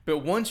plan. But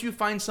once you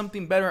find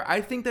something better,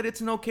 I think that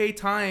it's an okay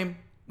time.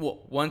 Well,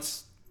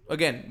 once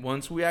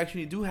we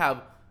actually do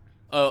have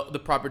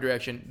the proper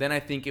direction, then I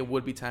think it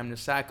would be time to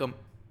sack him.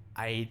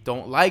 I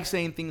don't like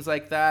saying things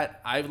like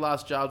that. I've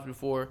lost jobs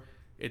before.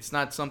 It's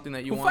not something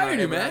that you want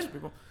to ever ask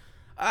people.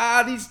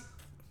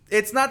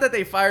 It's not that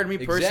they fired me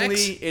personally.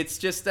 Execs? It's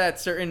just that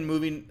certain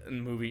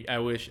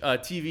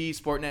TV,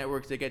 sport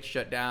networks, they get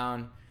shut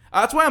down.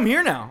 That's why I'm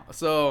here now.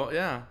 So,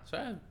 yeah.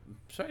 Sorry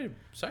I'm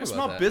a about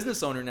small that.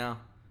 business owner now.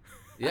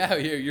 Yeah,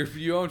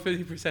 you own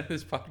 50% of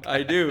this podcast.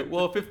 I do.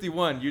 Well,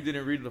 51. You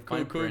didn't read the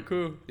fine print.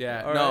 Cool.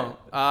 Yeah. All no.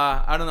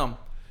 right. I don't know.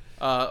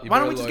 Why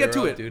don't we just get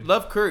to it? Dude.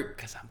 Love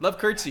Kurt. Love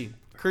Kurtzy.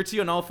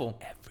 Kurtzy Onalfo.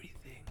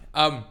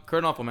 Everything.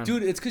 Kurt Onalfo, man.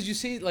 Dude, it's because you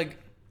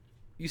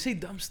say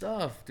dumb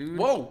stuff, dude.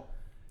 Whoa.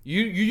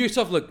 You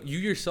yourself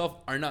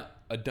are not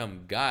a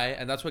dumb guy,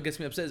 and that's what gets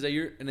me upset is that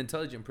you're an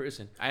intelligent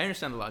person. I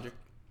understand the logic.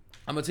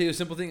 I'm gonna tell you a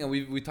simple thing, and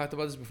we talked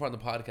about this before on the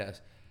podcast.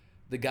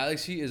 The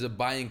Galaxy is a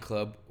buying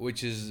club,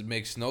 which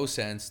makes no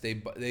sense. They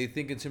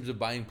think in terms of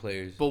buying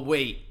players. But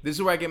wait, this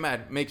is where I get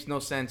mad. It makes no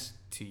sense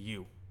to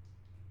you.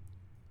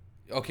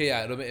 Okay,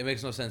 yeah, it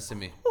makes no sense to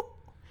me.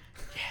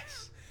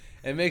 Yes.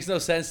 It makes no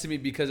sense to me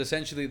because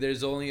essentially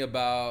there's only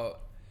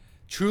about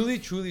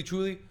truly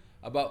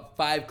about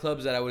 5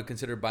 clubs that I would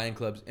consider buying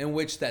clubs, in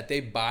which that they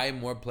buy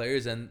more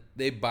players and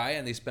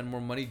they spend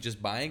more money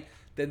just buying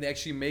than they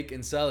actually make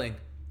in selling.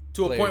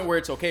 To players. a point where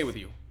it's okay with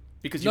you.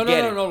 Because you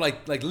No.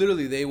 Like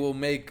literally, they will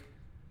make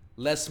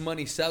less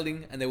money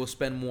selling and they will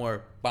spend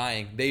more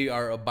buying. They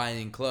are a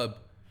buying club.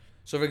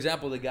 So, for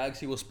example, the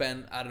Galaxy will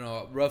spend, I don't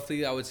know,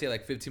 roughly, I would say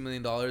like $15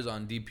 million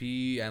on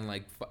DP and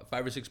like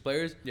 5 or 6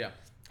 players. Yeah.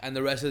 And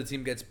the rest of the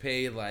team gets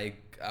paid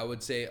like, I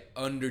would say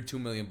under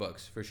 $2 million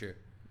for sure.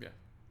 Yeah.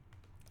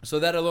 So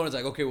that alone is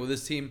like, okay, well,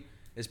 this team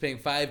is paying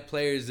 5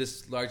 players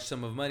this large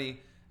sum of money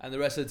and the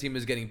rest of the team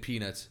is getting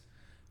peanuts.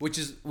 Which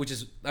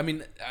is, I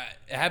mean,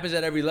 it happens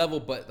at every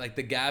level, but like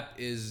the gap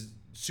is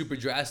super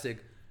drastic.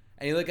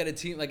 And you look at a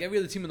team, like every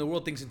other team in the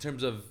world thinks in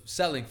terms of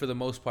selling for the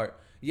most part.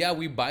 Yeah,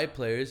 we buy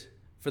players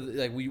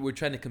we're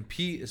trying to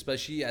compete,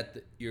 especially at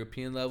the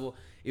European level,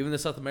 even the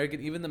South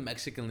American, even the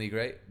Mexican league,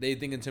 right? They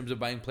think in terms of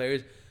buying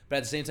players, but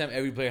at the same time,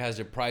 every player has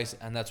their price,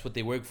 and that's what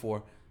they work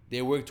for.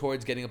 They work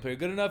towards getting a player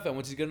good enough, and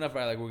once he's good enough,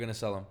 right, like we're gonna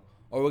sell him,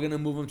 or we're gonna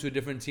move him to a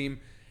different team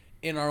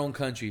in our own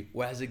country.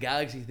 Whereas the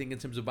Galaxy think in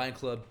terms of buying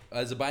club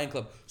as a buying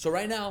club. So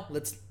right now,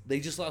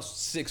 they just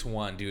lost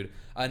 6-1, dude.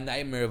 A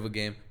nightmare of a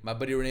game. My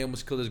buddy Renee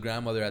almost killed his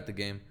grandmother at the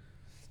game.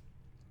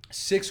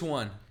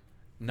 6-1.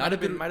 Might have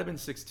been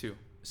 6-2.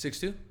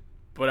 6-2?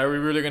 But are we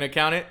really gonna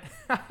count it?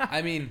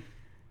 I mean,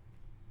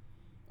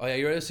 oh yeah,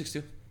 you're right at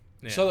 6-2.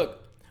 Yeah. So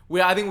look,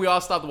 I think we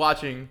all stopped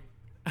watching.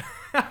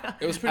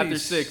 It was pretty after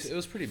 6. It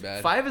was pretty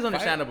bad. 5 is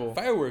understandable.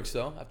 Fireworks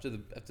though after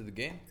the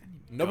game.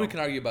 Nobody can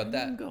argue about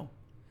that. Go.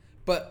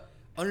 But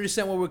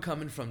understand where we're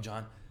coming from,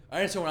 John. I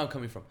understand where I'm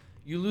coming from.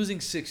 You losing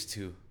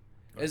 6-2.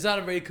 It's not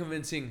a very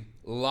convincing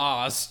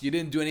loss. You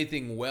didn't do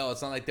anything well.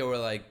 It's not like they were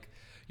like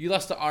you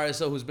lost to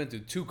RSL, who's been through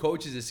 2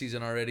 coaches this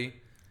season already.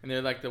 And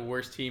they're like the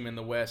worst team in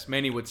the West,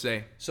 many would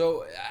say.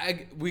 So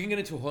we can get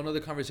into a whole other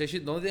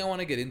conversation. The only thing I want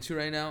to get into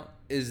right now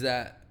is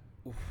that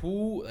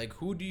who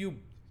do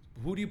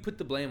you put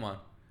the blame on?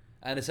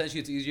 And essentially,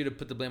 it's easier to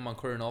put the blame on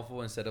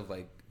Coronolfo instead of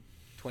like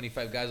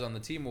 25 guys on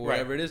the team or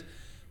whatever it is.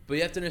 But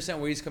you have to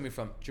understand where he's coming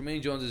from.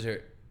 Jermaine Jones is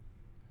hurt.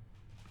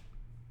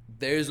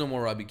 There is no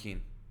more Robbie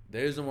Keane.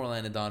 There is no more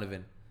Landon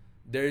Donovan.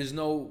 There is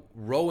no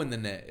row in the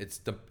net. It's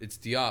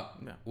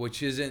Diop,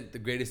 which isn't the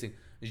greatest thing.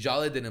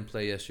 Jale didn't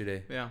play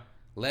yesterday. Yeah.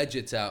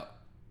 Legit's out.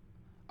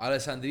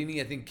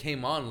 Alessandrini, I think,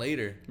 came on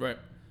later. Right.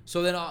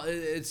 So then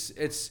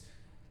it's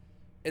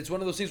one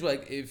of those things where,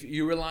 like, if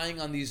you're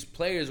relying on these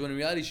players, when in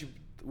reality, you should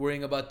be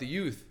worrying about the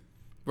youth.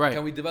 Right.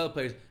 Can we develop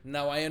players?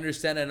 Now, I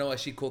understand. I know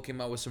Ashley Cole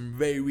came out with some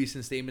very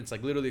recent statements,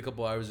 like literally a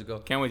couple hours ago,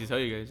 Can't wait to tell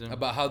you guys. Yeah.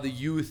 about how the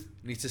youth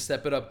needs to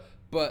step it up.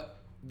 But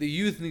the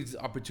youth needs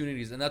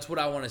opportunities, and that's what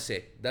I want to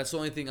say. That's the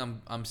only thing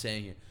I'm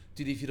saying here.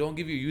 Dude, if you don't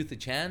give your youth a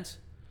chance,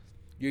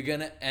 you're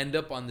gonna end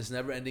up on this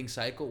never-ending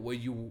cycle where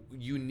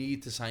you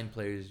need to sign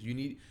players. You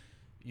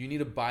need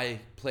to buy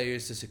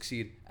players to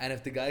succeed. And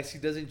if the Galaxy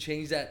doesn't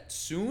change that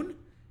soon,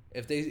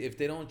 if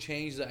they don't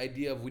change the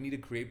idea of we need to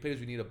create players,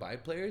 we need to buy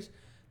players,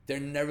 they're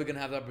never gonna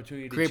have the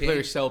opportunity to Create change.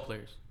 players, sell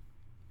players.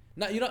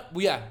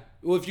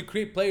 Well, if you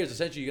create players,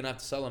 essentially you're gonna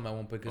have to sell them at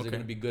one point because they're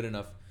gonna be good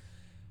enough.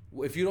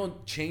 If you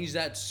don't change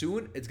that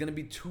soon, it's gonna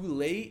be too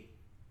late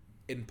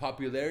in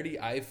popularity,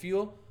 I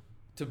feel,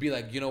 to be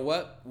like, you know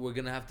what, we're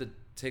gonna have to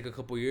take a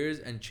couple years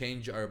and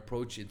change our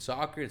approach in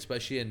soccer,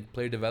 especially in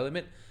player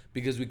development,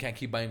 because we can't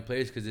keep buying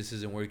players because this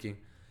isn't working.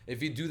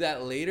 If you do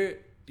that later,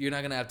 you're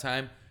not gonna have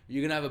time.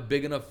 You're gonna have a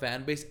big enough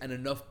fan base and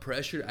enough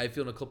pressure, I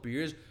feel, in a couple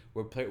years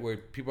where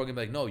people are gonna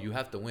be like, no, you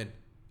have to win.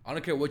 I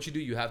don't care what you do,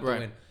 you have to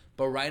win.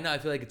 But right now, I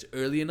feel like it's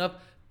early enough.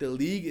 The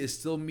league is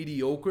still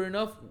mediocre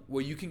enough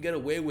where you can get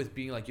away with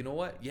being like, you know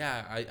what?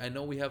 Yeah, I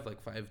know we have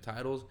like 5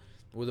 titles.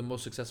 We're the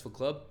most successful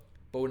club,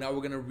 but now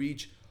we're gonna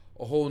reach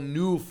a whole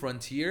new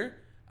frontier.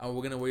 And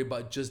we're going to worry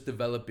about just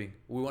developing.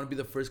 We want to be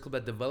the first club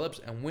that develops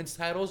and wins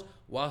titles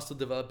while still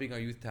developing our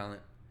youth talent.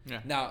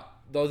 Yeah. Now,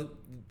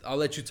 I'll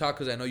let you talk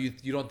because I know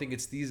you don't think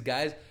it's these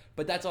guys.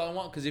 But that's all I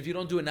want, because if you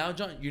don't do it now,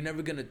 John, you're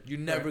never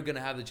gonna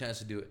have the chance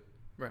to do it.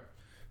 Right.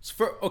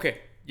 So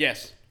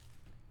yes.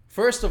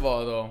 First of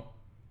all, though,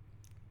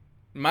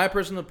 my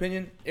personal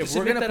opinion, if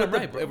we're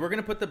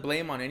gonna put the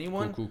blame on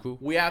anyone, Cool.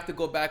 we have to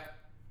go back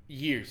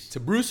years. To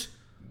Bruce?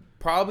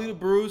 Probably to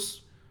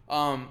Bruce.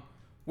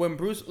 When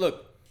Bruce,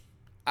 look,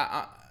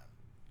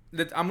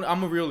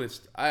 I'm a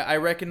realist. I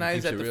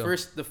recognize that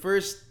the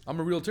first I'm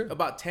a realtor.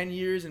 about 10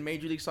 years in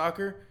Major League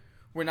Soccer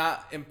were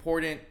not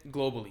important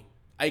globally.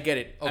 I get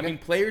it. Okay. I mean,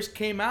 players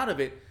came out of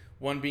it.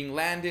 One being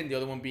Landon, the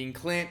other one being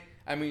Clint.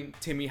 I mean,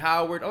 Timmy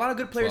Howard. A lot of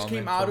good players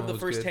came out of the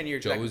first 10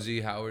 years.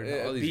 Josie, Howard,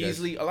 all these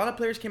Beasley. A lot of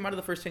players came out of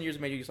the first 10 years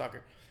of Major League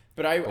Soccer.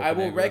 But I will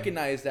Bocanegra.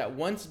 recognize that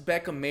once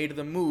Beckham made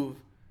the move,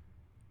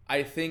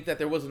 I think that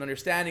there was an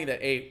understanding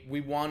that, hey, we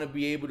want to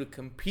be able to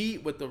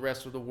compete with the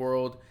rest of the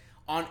world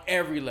on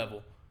every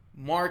level.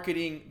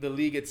 Marketing, the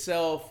league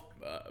itself,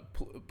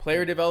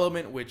 player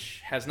development,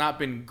 which has not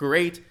been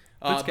great.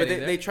 But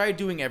they tried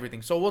doing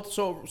everything.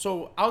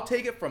 So I'll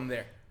take it from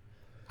there.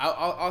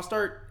 I'll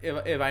start,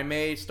 if I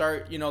may,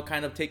 start,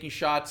 kind of taking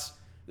shots,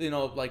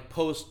 like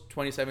post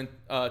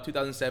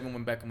 2007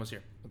 when Beckham was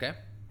here. Okay.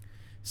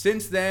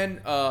 Since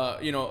then,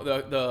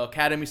 the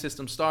academy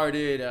system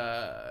started.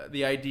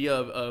 The idea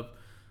of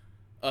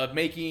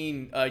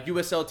making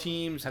USL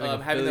teams, having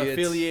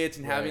affiliates,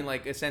 and having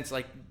like a sense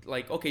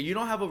like okay, you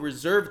don't have a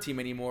reserve team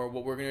anymore.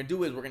 What we're gonna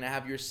do is we're gonna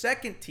have your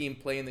second team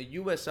play in the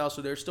USL,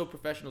 so they're still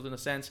professionals in a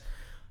sense.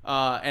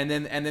 And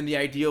then the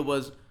idea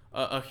was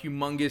a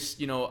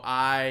humongous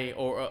eye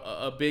or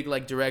a big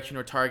like direction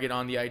or target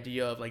on the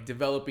idea of like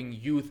developing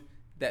youth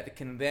that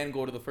can then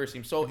go to the first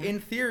team. So in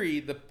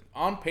theory,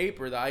 on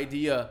paper, the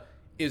idea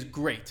is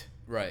great.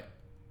 Right.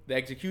 The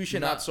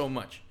execution, not so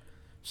much.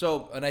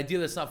 So An idea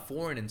that's not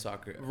foreign in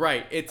soccer.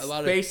 right, it's A lot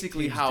of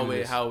basically teams how do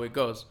this. it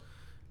goes.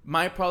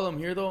 My problem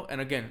here, though,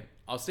 and again,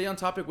 I'll stay on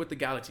topic with the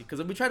Galaxy because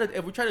if we try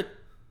to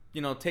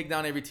take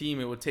down every team,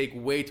 it would take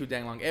way too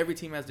dang long. Every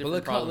team has But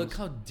different problems. look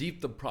how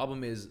deep the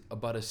problem is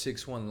about a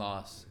 6-1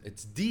 loss.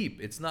 It's deep.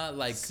 It's not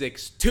like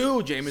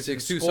 6-2, Jameson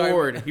 6-2,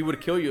 scored. sorry. He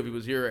would kill you if he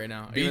was here right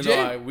now. Even BJ?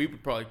 though we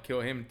would probably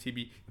kill him.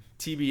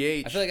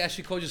 TBH. I feel like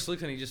Ashley Cole just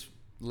looks and he just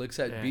looks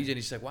at Yeah. BJ and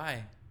he's like,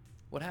 "Why?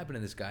 What happened to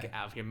this guy? Get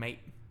out of here, mate.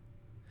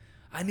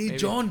 I need Maybe.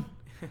 John.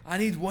 I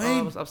need I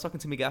Wayne." was talking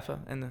to Miguafa,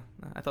 and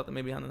I thought that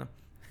maybe, I don't know.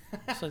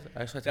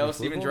 That That was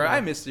Steven Gerrard. I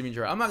miss Steven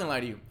Gerrard. I'm not gonna lie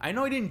to you. I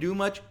know he didn't do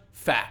much.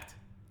 Fact.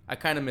 I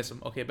kind of miss him.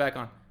 Okay, back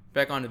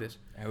onto this.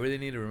 I really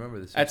need to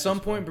remember this. At some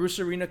point, Bruce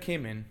Arena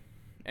came in,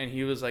 and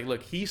he was like,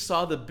 "Look, he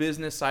saw the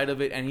business side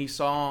of it, and he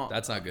saw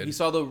That's not good. He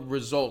saw the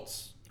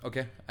results.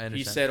 Okay, I understand.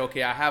 He said,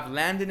 "Okay, I have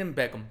Landon and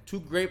Beckham,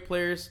 two great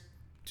players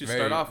to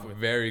start off with."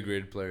 Very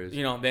great players.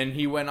 Then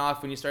he went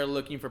off and he started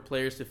looking for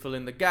players to fill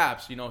in the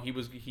gaps.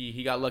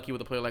 He got lucky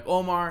with a player like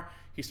Omar.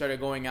 He started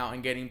going out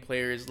and getting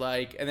players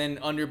like, and then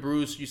under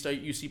Bruce, you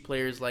see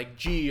players like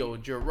Gio,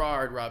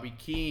 Gerrard, Robbie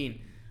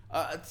Keane,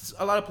 it's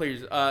a lot of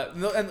players.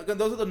 And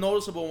those are the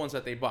noticeable ones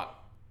that they bought.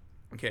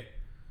 Okay,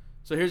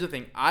 so here's the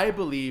thing. I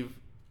believe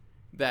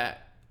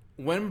that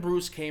when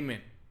Bruce came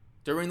in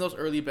during those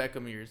early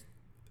Beckham years,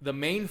 the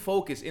main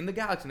focus in the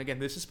Galaxy, and again,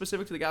 this is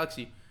specific to the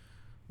Galaxy,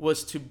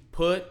 was to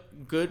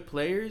put good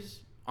players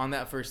on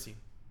that first team.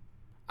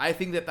 I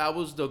think that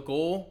was the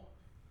goal.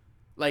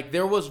 Like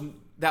that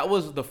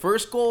was the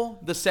first goal,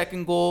 the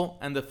second goal,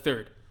 and the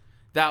third.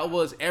 That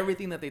was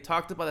everything that they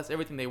talked about. That's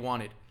everything they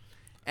wanted.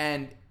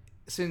 And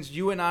since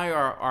you and I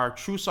are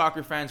true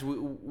soccer fans,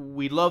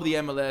 we love the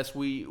MLS.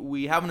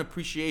 We have a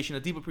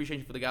deep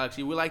appreciation for the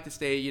Galaxy. We like to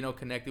stay,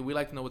 connected. We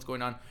like to know what's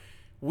going on.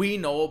 We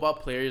know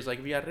about players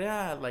like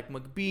Villarreal, like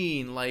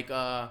McBean, like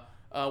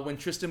when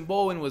Tristan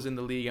Bowen was in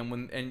the league,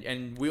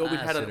 and we always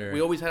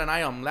had an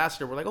eye on him last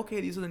year. We're like,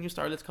 okay, these are the new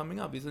starlets coming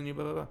up. These are the new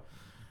blah blah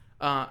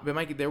blah. But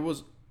Mikey, they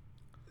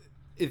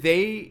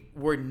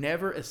were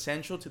never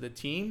essential to the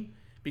team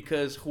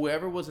because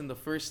whoever was in the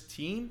first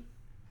team,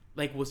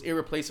 was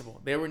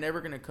irreplaceable. They were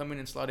never going to come in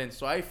and slot in.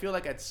 So I feel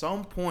like at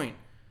some point,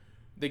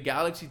 the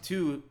Galaxy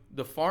 2,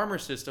 the farmer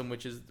system,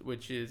 which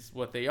is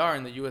what they are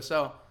in the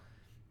USL,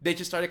 they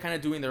just started kind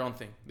of doing their own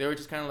thing. They were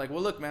just kind of like,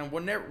 well, look, man,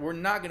 we're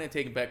not going to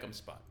take Beckham's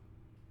spot.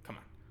 Come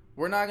on.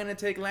 We're not going to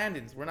take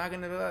Landon's. We're not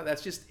going to,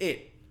 that's just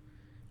it.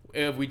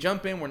 If we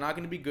jump in, we're not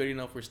going to be good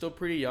enough. We're still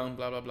pretty young,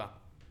 blah, blah, blah.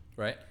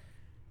 Right?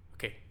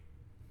 Okay.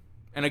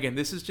 And again,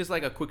 this is just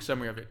like a quick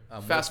summary of it.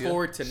 I'm Fast with you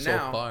forward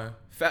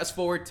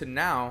to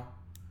now,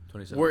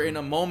 27. we're in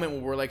a moment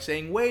where we're like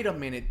saying, wait a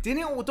minute,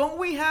 don't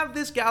we have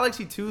this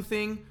Galaxy 2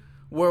 thing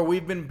where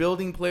we've been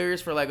building players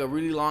for like a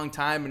really long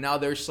time and now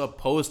they're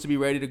supposed to be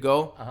ready to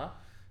go? Uh-huh.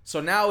 So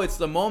now it's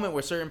the moment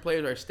where certain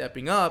players are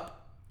stepping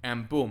up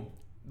and boom.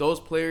 Those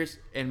players,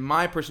 in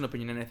my personal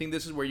opinion, and I think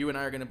this is where you and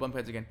I are going to bump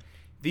heads again,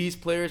 these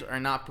players are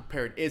not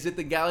prepared. Is it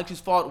the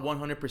Galaxy's fault?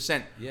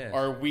 100%. Yes.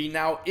 Are we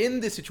now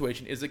in this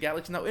situation? Is the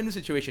Galaxy now in this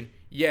situation?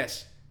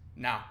 Yes.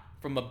 Now,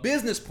 from a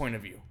business point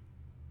of view,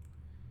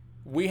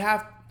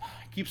 I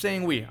keep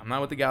saying we. I'm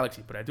not with the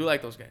Galaxy, but I do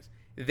like those guys.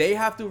 They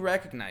have to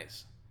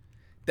recognize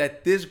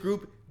that this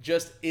group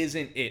just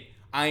isn't it.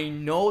 I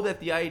know that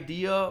the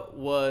idea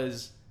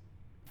was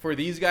for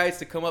these guys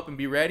to come up and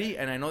be ready,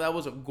 and I know that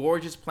was a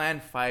gorgeous plan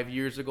 5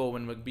 years ago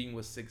when McBean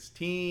was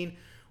 16,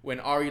 when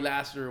Ari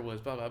Lassiter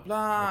was blah, blah,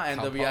 blah, and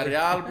the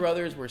Villarreal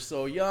brothers were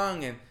so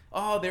young, and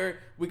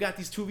we got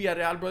these two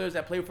Villarreal brothers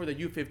that play for the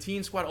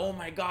U15 squad. Oh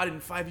my God,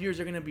 in 5 years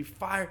they're going to be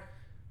fired.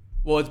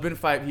 Well, it's been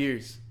 5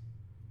 years,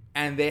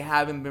 and they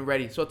haven't been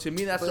ready. So to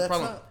me, that's the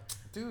problem.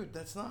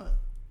 That's not.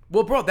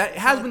 Well, bro, that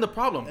has been the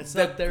problem. It's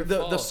not their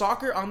fault. The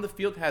soccer on the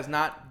field has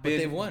not But they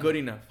been won. good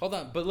enough. Hold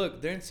on, but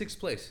look, they're in 6th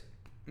place.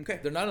 Okay.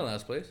 They're not in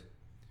last place.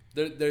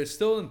 They're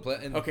still in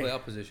Okay.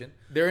 playoff position.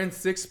 They're in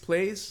 6th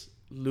place,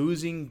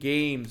 losing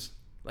games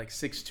like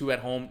 6-2 at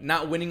home,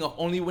 not winning,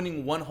 only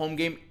winning one home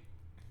game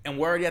and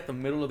we're already at the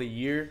middle of the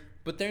year.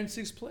 But they're in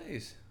 6th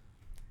place.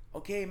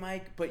 Okay,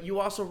 Mike, but you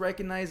also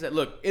recognize that,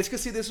 look, it's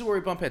because, see, this is where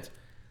we bump heads.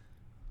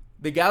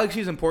 The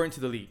Galaxy is important to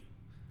the league.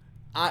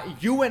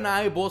 You and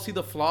I both see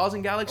the flaws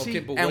in Galaxy,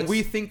 and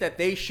we think that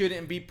they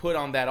shouldn't be put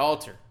on that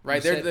altar,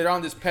 right? They're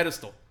on this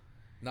pedestal.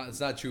 No, it's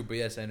not true, but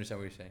yes, I understand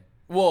what you're saying.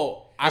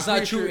 Well, it's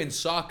not true in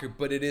soccer,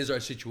 but it is our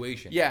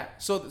situation. Yeah,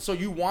 so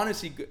you want to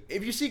see good,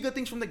 if you see good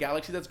things from the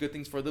Galaxy, that's good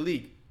things for the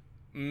league.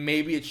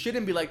 Maybe it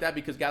shouldn't be like that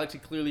because Galaxy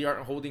clearly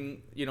aren't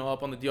holding,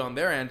 up on the deal on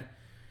their end.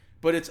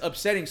 But it's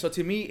upsetting. So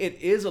to me,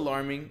 it is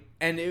alarming,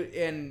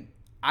 and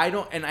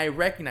I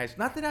recognize,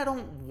 not that I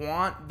don't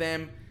want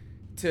them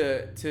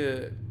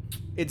to.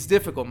 It's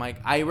difficult, Mike.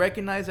 I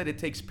recognize that it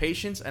takes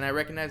patience, and I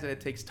recognize that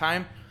it takes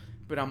time,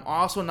 but I'm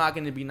also not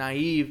going to be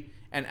naive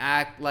and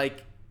act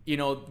like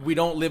we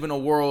don't live in a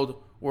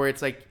world where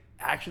it's like,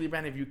 actually,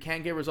 man, if you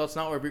can't get results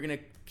now, or if you're going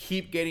to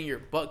keep getting your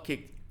butt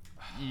kicked,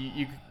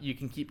 you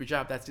can keep your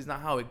job. That's just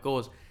not how it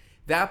goes.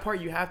 That part,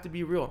 you have to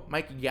be real.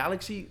 Mike, the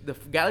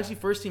Galaxy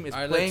first team is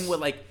playing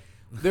with,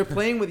 they're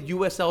playing with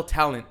USL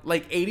talent.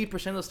 Like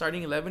 80% of the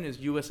starting 11 is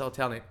USL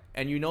talent.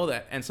 And you know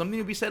that. And something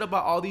to be said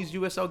about all these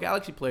USL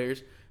Galaxy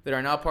players that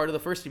are now part of the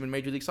first team in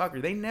Major League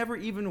Soccer. They never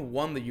even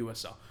won the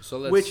USL.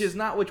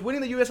 Which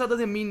winning the USL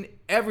doesn't mean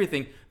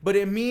everything, but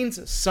it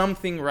means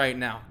something right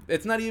now.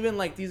 It's not even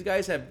like these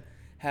guys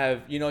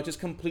have just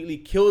completely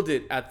killed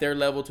it at their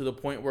level to the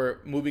point where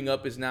moving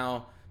up is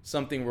now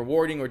something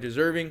rewarding or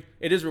deserving.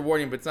 It is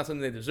rewarding, but it's not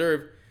something they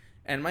deserve.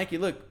 And Mikey,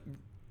 look,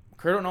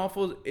 Kurt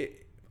Onalfo.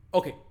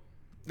 Okay,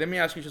 let me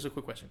ask you just a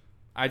quick question.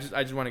 I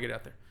just want to get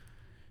out there.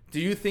 Do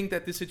you think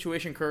that this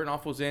situation Kurt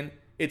Onalfo's in,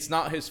 it's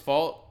not his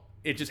fault?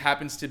 It just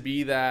happens to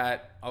be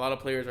that a lot of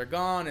players are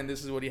gone, and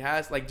this is what he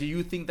has. Like, do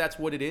you think that's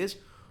what it is,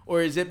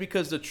 or is it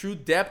because the true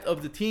depth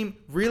of the team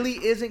really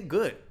isn't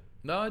good?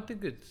 No, I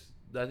think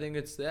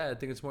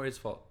it's more his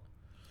fault.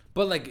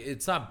 But like,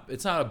 it's not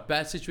a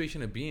bad situation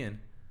to be in.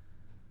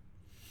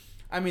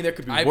 I mean, there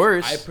could be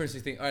worse. I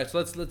personally think. All right,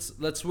 so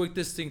let's work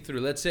this thing through.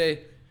 Let's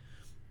say,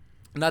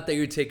 not that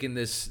you're taking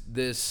this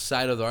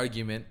side of the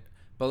argument,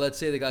 but let's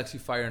say the Galaxy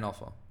fire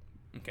Onalfo.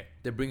 Okay.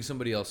 They bring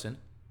somebody else in.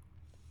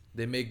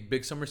 They make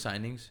big summer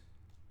signings,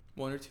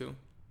 1 or 2.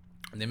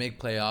 And they make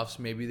playoffs.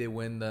 Maybe they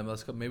win the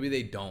MLS Cup. Maybe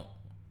they don't.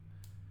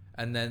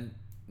 And then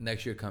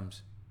next year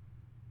comes,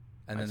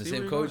 and then the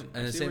same coach,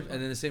 and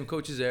then the same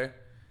coach is there.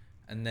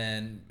 And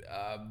then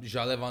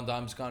Jale Van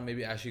Damme's gone.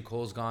 Maybe Ashley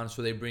Cole's gone.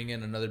 So they bring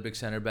in another big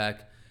center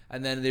back.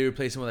 And then they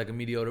replace him with like a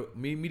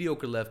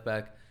mediocre left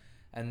back.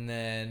 And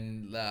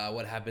then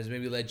what happens?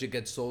 Maybe Legic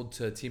gets sold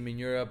to a team in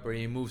Europe, or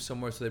he moves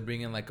somewhere. So they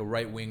bring in like a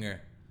right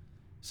winger,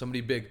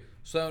 somebody big.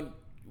 So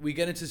we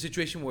get into a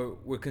situation where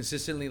we're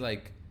consistently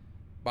like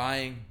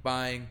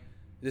buying.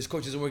 This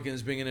coach isn't working.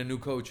 Let's bring in a new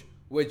coach,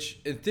 which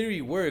in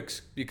theory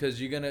works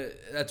because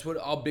that's what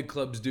all big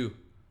clubs do.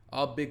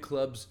 All big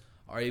clubs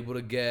are able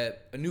to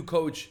get a new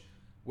coach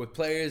with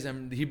players,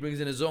 and he brings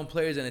in his own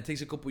players, and it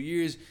takes a couple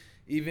years.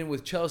 Even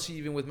with Chelsea,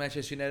 even with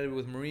Manchester United,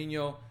 with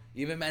Mourinho,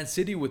 even Man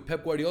City with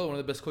Pep Guardiola, one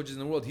of the best coaches in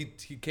the world, he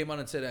came out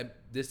and said,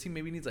 this team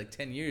maybe needs like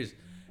 10 years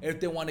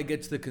if they want to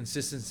get to the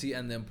consistency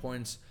and the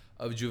importance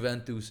of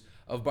Juventus,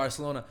 of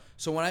Barcelona.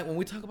 So when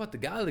we talk about the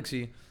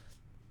Galaxy,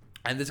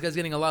 and this guy's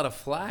getting a lot of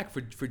flack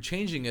for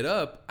changing it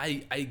up,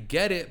 I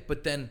get it,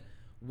 but then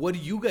what do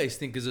you guys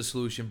think is a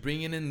solution?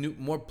 Bringing in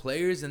more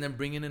players and then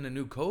bringing in a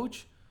new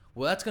coach?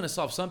 Well, that's going to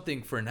solve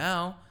something for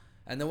now.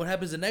 And then what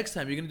happens the next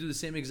time? You're going to do the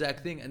same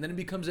exact thing. And then it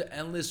becomes an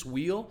endless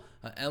wheel,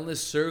 an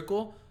endless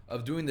circle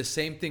of doing the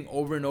same thing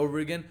over and over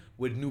again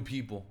with new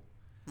people.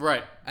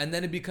 Right. And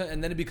then it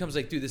becomes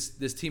like, dude,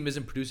 this team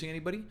isn't producing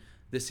anybody.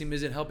 This team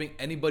isn't helping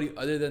anybody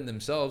other than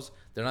themselves.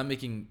 They're not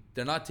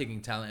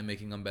taking talent and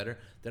making them better.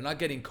 They're not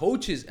getting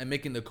coaches and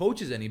making the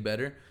coaches any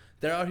better.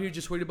 They're out here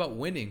just worried about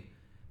winning.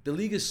 The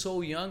league is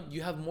so young.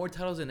 You have more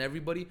titles than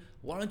everybody.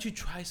 Why don't you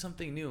try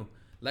something new?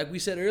 Like we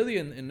said earlier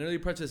in earlier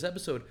parts of this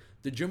episode,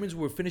 the Germans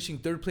were finishing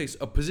 3rd place,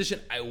 a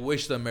position I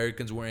wish the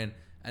Americans were in,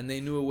 and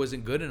they knew it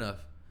wasn't good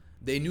enough.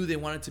 They knew they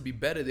wanted to be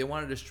better. They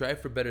wanted to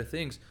strive for better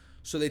things.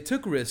 So they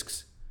took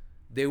risks.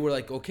 They were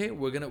like, okay,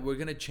 we're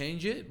gonna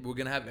change it. We're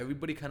gonna have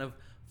everybody kind of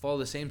follow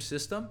the same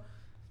system.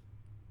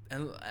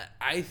 And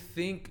I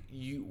think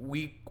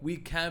we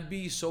can't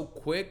be so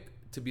quick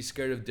to be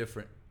scared of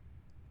different.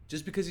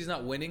 Just because he's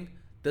not winning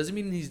doesn't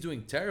mean he's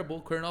doing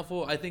terrible. Kurt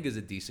Onalfo, I think, is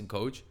a decent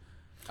coach.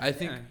 I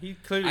think he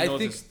clearly knows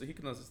his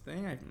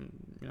thing.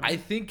 I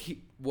think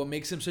what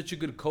makes him such a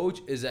good coach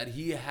is that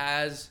he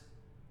has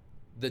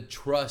the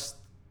trust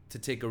to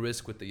take a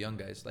risk with the young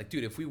guys. Like,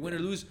 dude, if we win or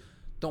lose,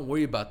 don't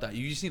worry about that.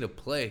 You just need to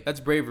play. That's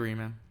bravery,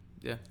 man.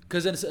 Yeah.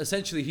 Because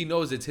essentially he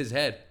knows it's his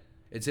head.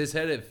 It's his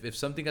head. If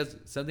something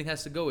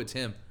has to go, it's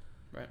him.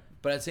 Right.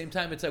 But at the same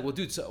time, it's like, well,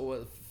 dude,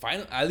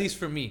 finally, at least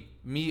for me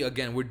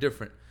again, we're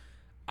different.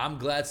 I'm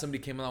glad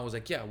somebody came along and was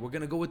like, yeah, we're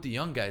going to go with the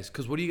young guys.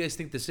 Because what do you guys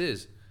think this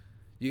is?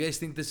 You guys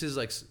think this is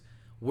like,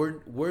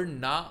 we're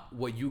not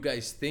what you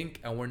guys think,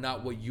 and we're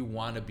not what you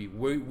want to be.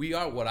 We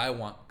are what I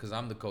want because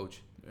I'm the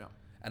coach. Yeah.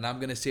 And I'm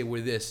going to say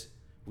we're this.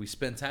 We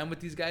spend time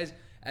with these guys,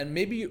 And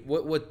maybe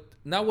what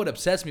not what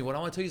upsets me. What I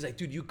want to tell you is like,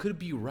 dude, you could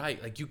be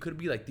right. Like you could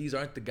be like, these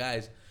aren't the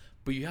guys,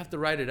 but you have to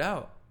write it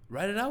out.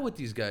 Write it out with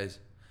these guys,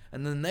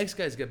 and then the next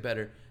guys get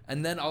better.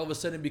 And then all of a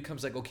sudden it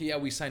becomes like, okay, yeah,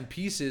 we signed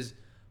pieces,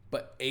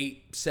 but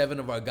 8-7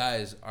 of our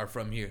guys are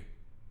from here.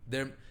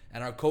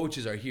 And our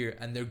coaches are here,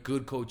 and they're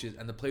good coaches,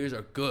 and the players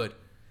are good.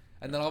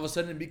 And then all of a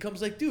sudden it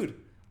becomes like, dude,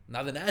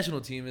 now the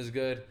national team is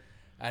good,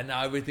 and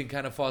now everything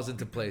kind of falls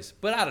into place.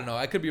 But I don't know.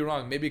 I could be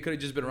wrong. Maybe it could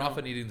have just been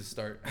Rafa needing to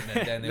start,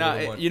 and then they would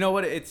have won. You know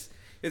what? It's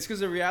because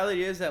the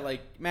reality is that,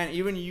 like, man,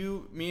 even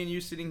me and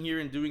you sitting here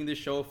and doing this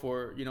show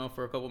for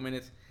a couple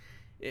minutes,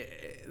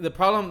 the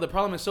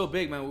problem is so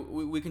big, man.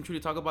 We can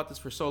truly talk about this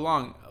for so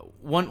long.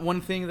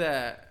 One thing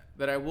that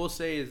I will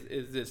say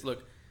is this.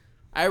 Look,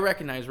 I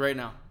recognize right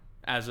now,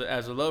 as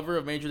a lover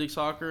of Major League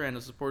Soccer and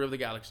a supporter of the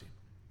Galaxy,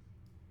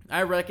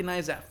 I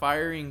recognize that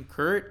firing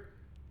Kurt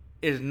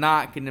is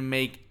not going to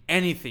make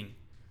anything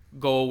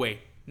go away.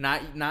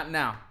 Not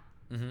now.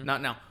 Mm-hmm.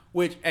 Not now.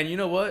 And you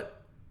know what?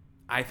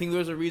 I think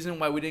there's a reason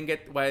why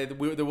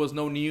there was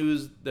no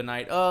news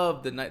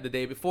the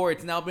day before.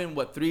 It's now been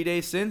 3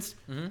 days since?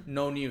 Mm-hmm.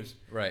 No news.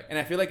 Right. And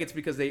I feel like it's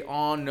because they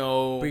all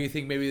know. But you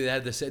think maybe they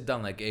had to sit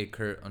down like, hey,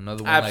 Kurt,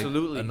 another one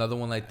Absolutely. another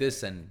one like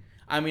this, and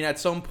I mean, at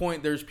some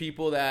point, there's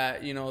people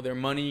that, their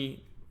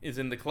money is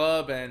in the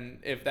club, and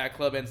if that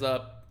club ends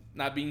up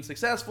not being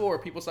successful or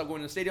people stop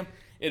going to the stadium,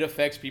 it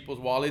affects people's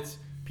wallets,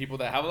 people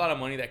that have a lot of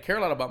money, that care a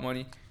lot about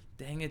money.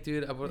 dang it,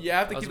 dude. I was keep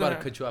about to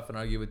cut you off and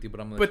argue with you, but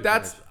I'm gonna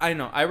But I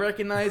know. I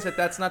recognize that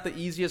that's not the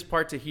easiest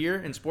part to hear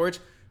in sports,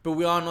 but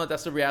we all know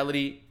that's the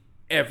reality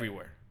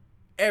everywhere.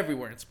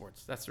 Everywhere in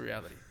sports. That's the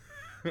reality.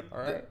 all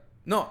right.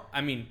 No,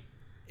 I mean,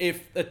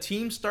 if a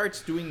team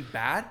starts doing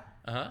bad,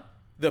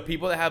 the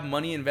people that have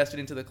money invested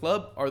into the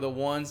club are the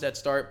ones that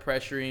start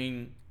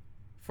pressuring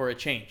for a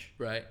change.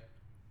 Right.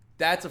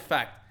 That's a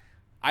fact.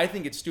 I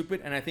think it's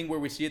stupid, and I think where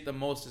we see it the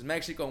most is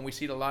Mexico, and we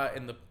see it a lot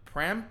in the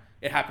Prem.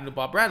 It happened to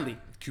Bob Bradley.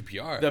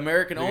 QPR. The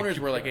American owners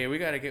QPR. were like, "Hey, we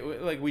gotta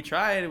get we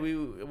tried.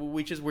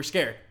 We're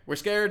scared. We're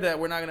scared that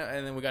we're not gonna,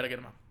 and then we gotta get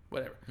them out.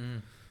 Whatever."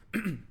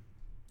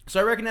 So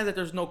I recognize that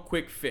there's no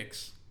quick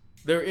fix.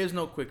 There is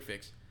no quick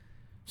fix.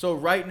 So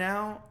right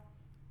now,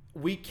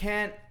 we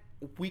can't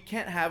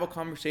have a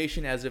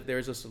conversation as if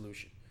there's a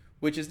solution,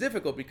 which is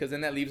difficult because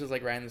then that leaves us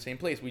like right in the same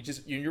place.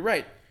 You're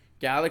right.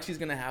 Galaxy's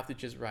gonna have to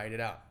just ride it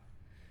out.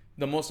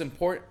 The most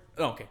important.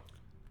 Okay.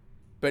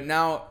 But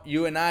now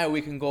you and I,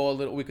 we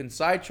can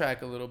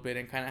sidetrack a little bit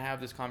and kind of have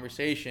this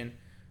conversation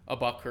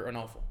about Kurt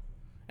Onalfo.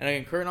 And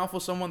again, Kurt Onalfo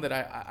is someone that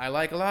I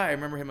like a lot. I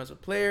remember him as a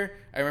player.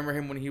 I remember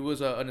him when he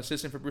was an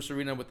assistant for Bruce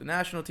Arena with the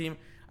national team.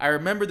 I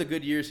remember the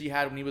good years he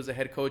had when he was the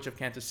head coach of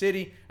Kansas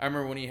City. I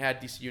remember when he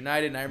had DC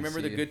United. And I remember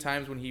the good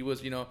times when he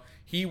was,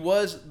 he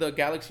was the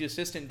Galaxy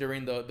assistant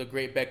during the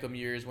great Beckham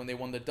years when they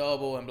won the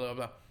double and blah,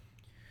 blah, blah.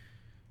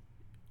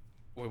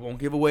 We won't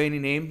give away any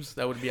names.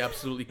 That would be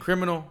absolutely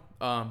criminal.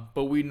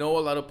 But we know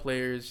a lot of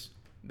players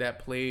that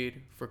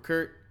played for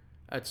Kurt.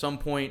 At some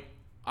point,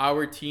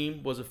 our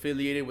team was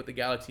affiliated with the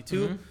Galaxy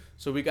too. Mm-hmm.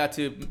 So we got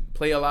to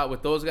play a lot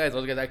with those guys.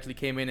 Those guys actually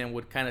came in and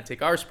would kind of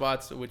take our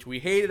spots, which we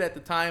hated at the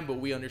time, but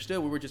we understood.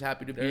 We were just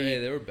happy to be.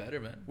 They were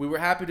better, man. We were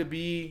happy to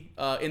be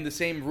in the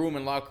same room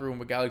and locker room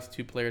with Galaxy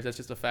 2 players. That's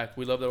just a fact.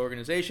 We love the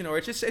organization, or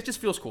it just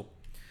feels cool.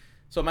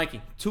 So,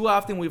 Mikey, too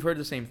often we've heard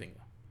the same thing,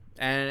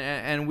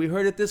 and we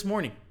heard it this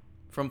morning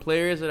from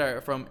players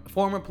from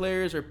former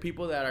players or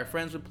people that are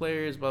friends with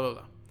players. Blah blah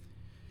blah.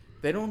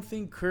 They don't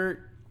think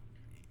Kurt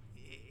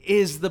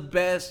is the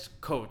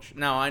best coach.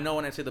 Now, I know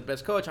when I say the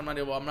best coach, I'm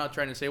not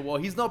trying to say, well,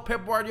 he's no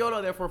Pep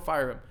Guardiola, therefore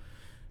fire him.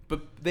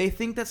 But they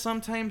think that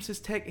sometimes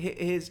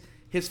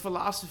his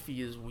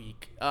philosophy is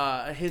weak.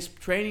 His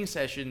training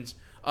sessions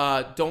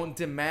don't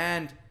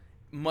demand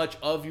much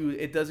of you.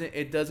 It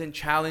doesn't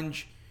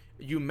challenge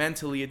you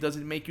mentally. It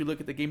doesn't make you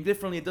look at the game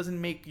differently. It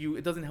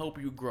doesn't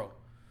help you grow.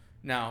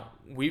 Now,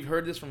 we've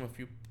heard this from a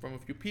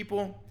few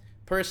people.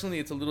 Personally,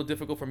 it's a little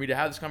difficult for me to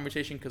have this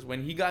conversation because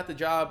when he got the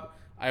job,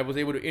 I was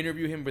able to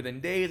interview him within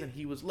days, and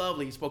he was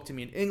lovely. He spoke to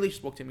me in English,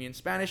 spoke to me in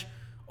Spanish.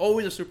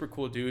 Always a super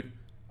cool dude.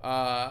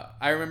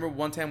 I remember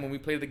one time when we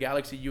played the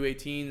Galaxy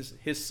U18s,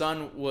 his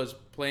son was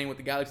playing with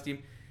the Galaxy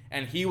team,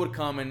 and he would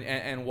come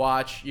and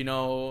watch.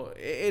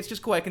 It's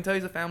just cool. I can tell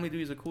he's a family dude.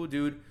 He's a cool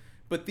dude.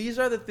 But these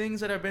are the things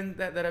that have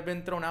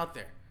been thrown out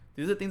there.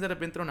 These are the things that have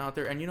been thrown out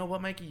there. And you know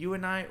what, Mikey? You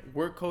and I,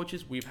 we're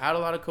coaches. We've had a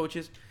lot of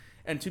coaches.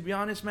 And to be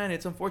honest, man,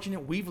 it's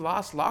unfortunate. We've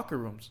lost locker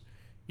rooms.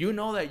 You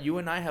know that you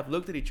and I have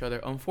looked at each other,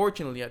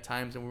 unfortunately, at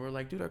times, and we were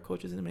like, dude, our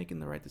coach isn't making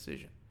the right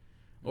decision.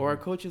 Or our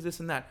coach is this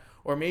and that.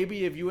 Or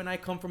maybe if you and I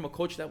come from a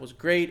coach that was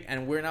great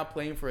and we're not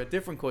playing for a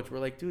different coach, we're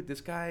like, dude,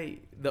 this guy,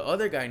 the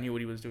other guy knew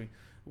what he was doing.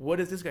 What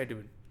is this guy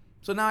doing?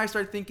 So now I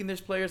start thinking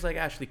there's players like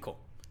Ashley Cole.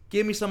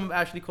 Give me some of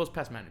Ashley Cole's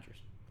past managers.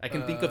 I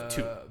can think of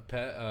two.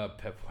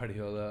 Pep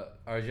Guardiola,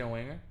 Arsene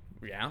Wenger,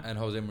 Yeah. and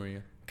Jose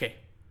Mourinho. Okay.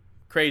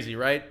 Crazy,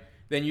 right?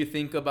 Then you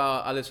think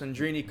about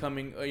Alessandrini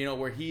coming,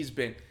 where he's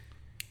been.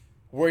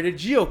 Where did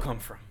Gio come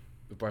from?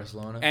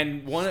 Barcelona.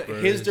 And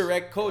Spurs, his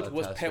direct coach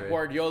was Pep Galatasaray.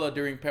 Guardiola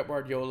during Pep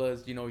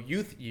Guardiola's,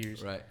 youth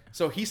years. Right.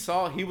 So he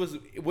was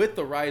with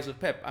the rise of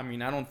Pep. I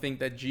mean, I don't think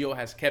that Gio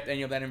has kept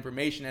any of that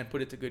information and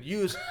put it to good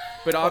use,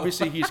 but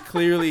obviously he's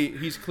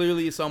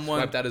clearly someone.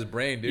 Wiped out his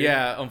brain, dude.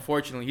 Yeah,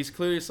 unfortunately, he's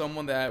clearly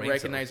someone that Brain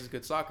recognizes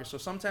good soccer. So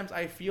sometimes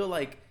I feel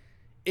like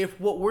if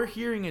what we're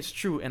hearing is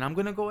true, and I'm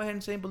gonna go ahead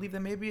and say and believe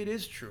that maybe it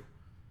is true.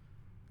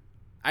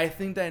 I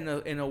think that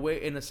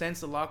in a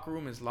sense, the locker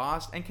room is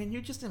lost. And can you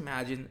just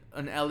imagine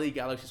an LA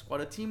Galaxy squad,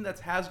 a team that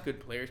has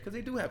good players, because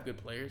they do have good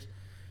players,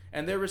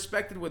 and they're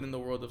respected within the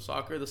world of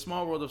soccer, the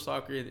small world of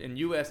soccer in the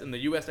U.S.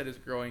 that is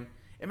growing.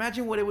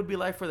 Imagine what it would be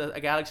like for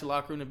a Galaxy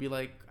locker room to be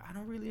like, I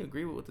don't really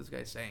agree with what this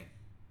guy's saying.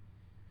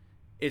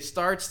 It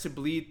starts to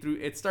bleed through.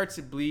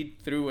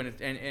 And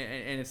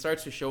it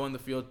starts to show on the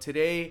field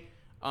today.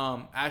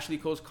 Ashley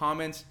Cole's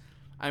comments.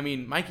 I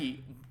mean,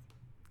 Mikey,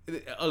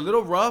 a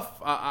little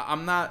rough.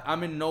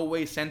 I'm in no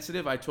way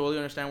sensitive. I totally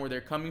understand where they're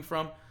coming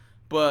from,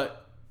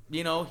 but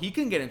he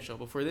can get in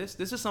trouble for this.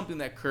 This is something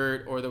that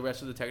Kurt or the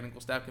rest of the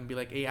technical staff can be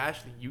like, hey,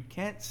 Ashley, you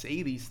can't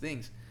say these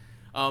things.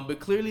 But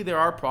clearly there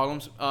are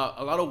problems.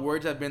 A lot of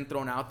words have been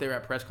thrown out there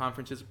at press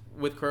conferences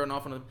with Kurt and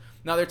off.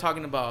 Now they're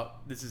talking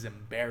about, this is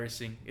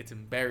embarrassing. It's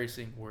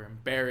embarrassing. We're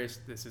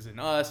embarrassed. This isn't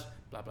us.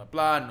 Blah, blah,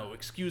 blah. No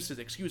excuses.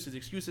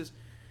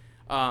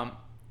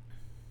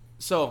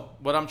 So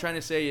what I'm trying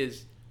to say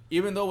is,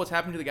 even though what's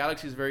happened to the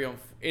Galaxy is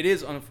it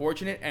is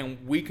unfortunate,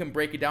 and we can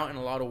break it down in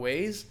a lot of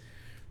ways,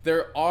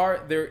 there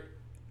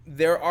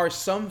are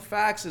some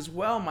facts as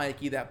well,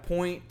 Mikey, that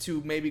point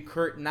to maybe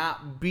Kurt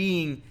not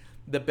being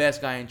the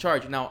best guy in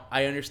charge. Now,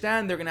 I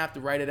understand they're gonna have to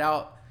write it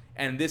out,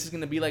 and this is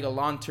gonna be like a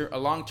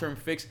long-term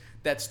fix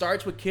that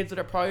starts with kids that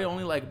are probably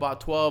only like about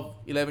 12,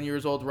 11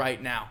 years old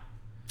right now.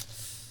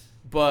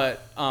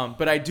 But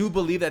I do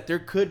believe that there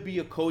could be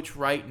a coach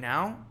right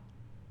now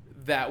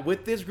that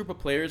with this group of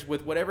players,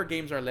 with whatever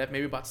games are left,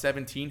 maybe about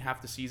 17,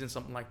 half the season,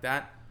 something like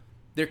that,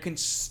 there can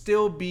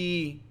still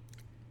be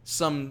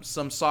some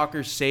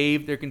soccer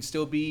saved. There can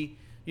still be,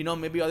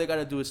 maybe all they got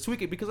to do is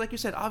tweak it. Because like you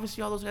said,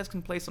 obviously all those guys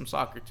can play some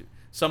soccer too.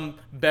 Some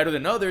better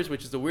than others,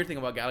 which is the weird thing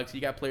about Galaxy.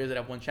 You got players that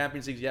have won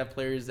Champions Leagues. You have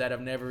players that have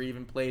never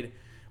even played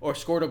or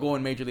scored a goal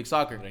in Major League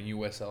Soccer. In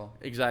USL.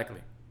 Exactly.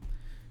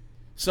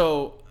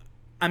 So,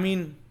 I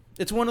mean,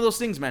 it's one of those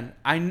things, man.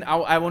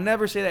 I will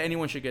never say that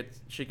anyone should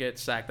get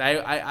sacked.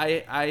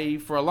 I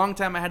for a long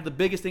time I had the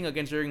biggest thing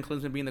against Jurgen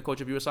Klinsmann being the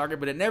coach of U.S. Soccer,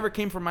 but it never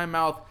came from my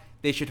mouth.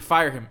 They should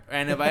fire him.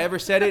 And if I ever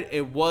said it,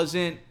 it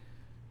wasn't.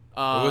 It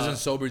wasn't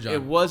sober, John.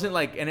 It wasn't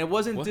it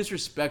wasn't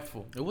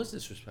disrespectful. It was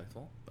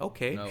disrespectful.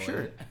 Okay, No,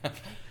 sure.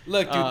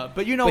 Look, dude.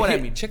 But you know what I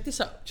here, mean. Check this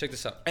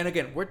out. And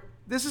again,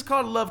 this is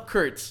called Love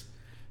Kurtz.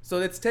 So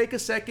let's take a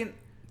second.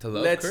 To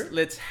love Kurt?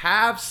 Let's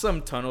have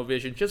some tunnel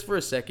vision just for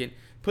a second.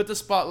 Put the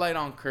spotlight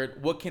on Kurt.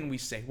 What can we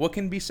say? What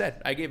can be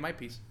said? I gave my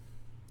piece.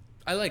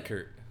 I like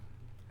Kurt.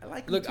 I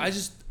like him Look,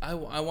 too.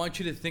 I want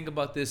you to think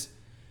about this.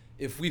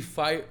 If we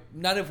fire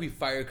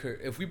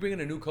Kurt, if we bring in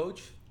a new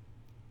coach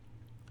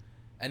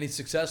and he's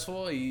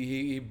successful,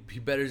 he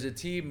betters the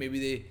team.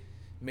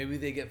 Maybe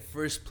they get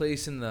first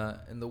place in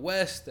the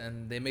West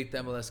and they make the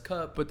MLS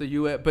Cup. But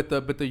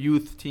the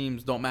youth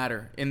teams don't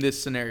matter in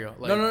this scenario.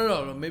 Like,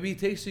 No. Maybe he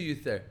takes the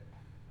youth there.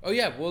 Oh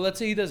yeah. Well, let's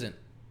say he doesn't,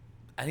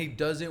 and he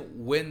doesn't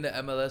win the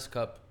MLS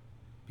Cup.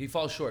 He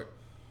falls short,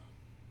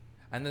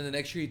 and then the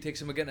next year he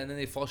takes him again, and then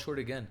they fall short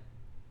again.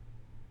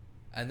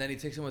 And then he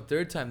takes them a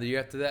third time the year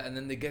after that, and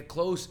then they get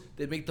close,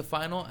 they make the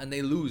final, and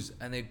they lose,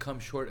 and they come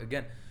short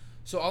again.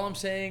 So all I'm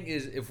saying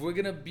is, if we're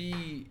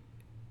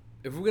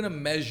gonna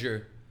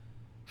measure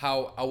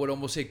how I would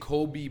almost say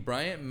Kobe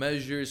Bryant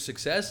measures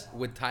success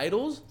with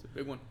titles, It's a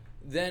big one.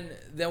 then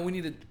we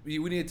need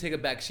to take a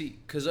back seat,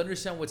 because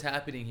understand what's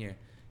happening here.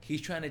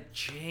 He's trying to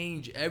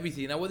change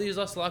everything. Now, whether he's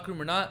lost the locker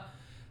room or not,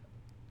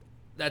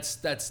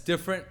 that's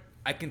different.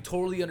 I can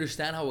totally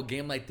understand how a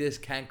game like this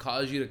can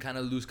cause you to kind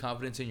of lose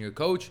confidence in your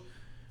coach.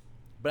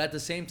 But at the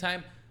same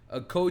time, a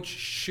coach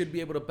should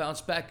be able to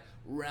bounce back,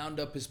 round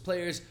up his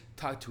players,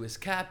 talk to his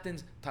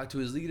captains, talk to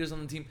his leaders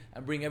on the team,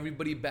 and bring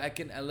everybody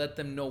back in and let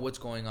them know what's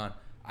going on.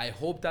 I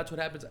hope that's what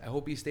happens. I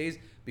hope he stays,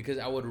 because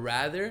I would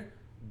rather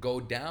go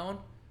down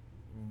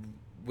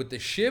with the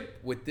ship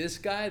with this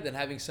guy than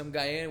having some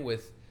guy in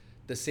with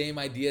the same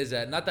ideas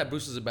that, not that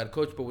Bruce is a bad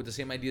coach, but with the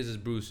same ideas as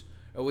Bruce,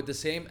 or with the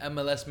same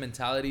MLS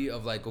mentality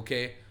of like,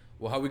 okay,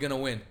 well, how are we going to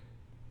win?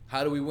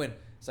 How do we win?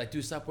 It's like,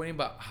 dude, stop worrying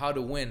about how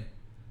to win.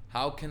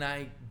 How can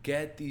I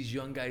get these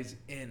young guys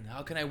in?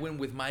 How can I win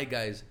with my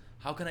guys?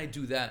 How can I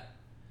do that?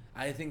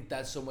 I think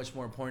that's so much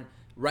more important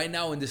right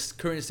now in this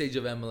current stage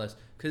of MLS,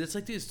 because it's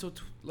like, dude, it's still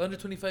under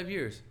 25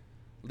 years.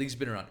 League's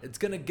been around. It's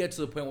going to get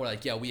to the point where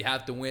like, yeah, we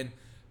have to win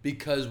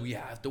because we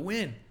have to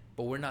win,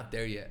 but we're not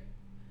there yet.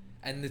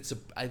 And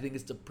I think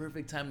it's the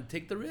perfect time to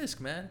take the risk,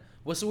 man.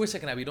 What's the worst that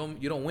can happen?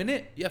 You don't win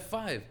it? You have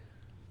 5.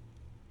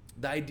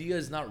 The idea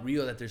is not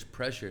real that there's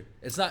pressure.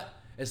 It's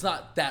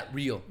not that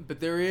real. But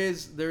there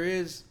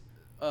is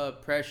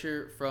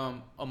pressure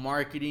from a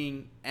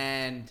marketing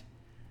and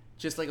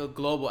just like a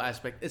global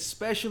aspect,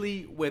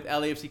 especially with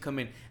LAFC come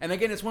in. And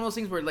again, it's one of those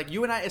things where like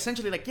you and I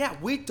essentially like, yeah,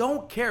 we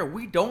don't care.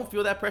 We don't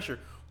feel that pressure.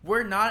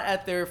 We're not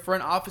at their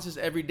front offices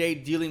every day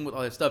dealing with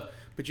all this stuff.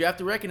 But you have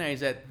to recognize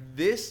that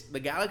the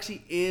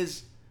Galaxy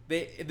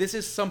this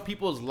is some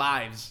people's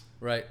lives.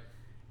 Right.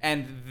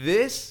 And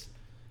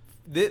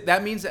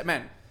that means that,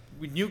 man,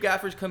 new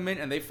gaffers come in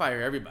and they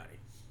fire everybody.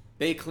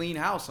 They clean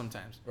house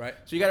sometimes. Right.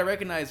 So you got to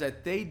recognize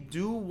that they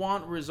do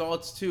want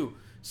results too.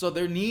 So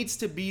there needs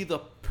to be the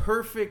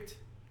perfect,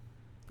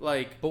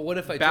 like, But what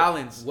if I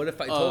balance. what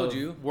if I told of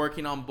you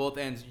working on both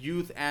ends,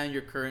 youth and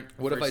your current?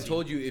 What if I first team?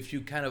 told you if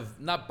you kind of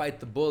not bite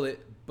the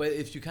bullet, but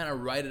if you kind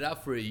of ride it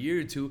out for a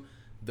year or two,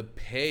 the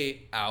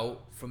payout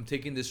from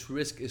taking this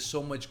risk is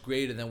so much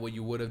greater than what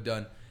you would have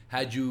done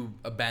had you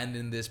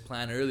abandoned this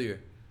plan earlier?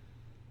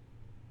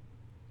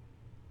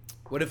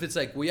 What if it's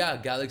like, well, yeah,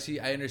 Galaxy,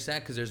 I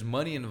understand because there's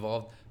money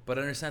involved, but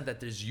I understand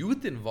that there's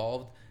youth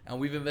involved, and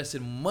we've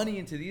invested money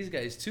into these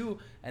guys too.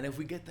 And if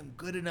we get them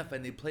good enough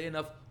and they play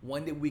enough,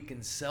 one day we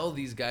can sell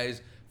these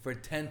guys for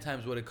 10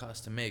 times what it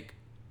costs to make.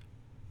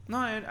 No,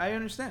 I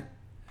understand.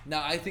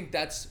 Now, I think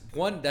that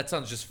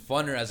sounds just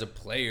funner as a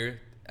player.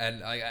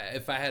 And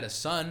if I had a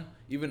son,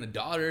 even a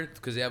daughter,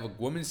 because they have a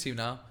women's team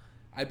now,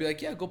 I'd be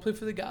like, yeah, go play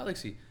for the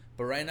Galaxy.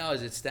 But right now,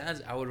 as it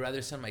stands, I would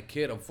rather send my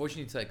kid,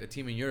 unfortunately, to like a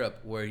team in Europe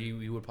where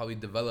he would probably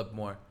develop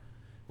more,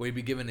 where he'd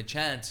be given a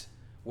chance.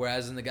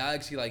 Whereas in the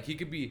Galaxy, like he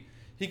could be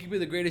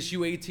the greatest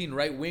U18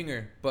 right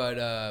winger, but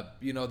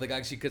the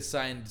Galaxy could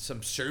sign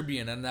some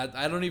Serbian, and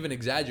I don't even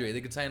exaggerate.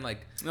 They could sign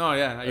like No,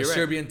 yeah, a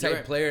Serbian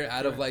type player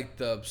out of like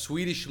the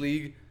Swedish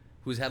league,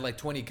 who's had like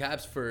 20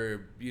 caps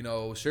for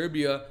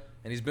Serbia,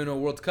 and he's been to a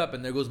World Cup,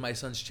 and there goes my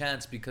son's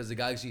chance because the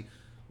Galaxy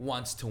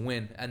wants to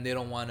win and they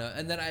don't want to.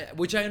 And then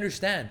which I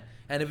understand.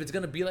 And if it's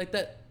gonna be like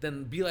that,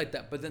 then be like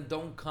that. But then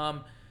don't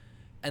come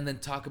and then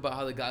talk about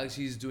how the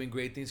Galaxy is doing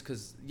great things,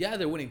 because yeah,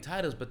 they're winning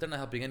titles, but they're not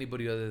helping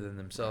anybody other than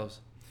themselves.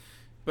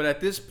 But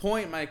at this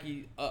point,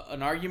 Mikey,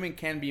 an argument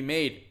can be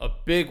made, a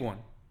big one,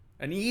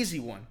 an easy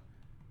one,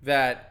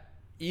 that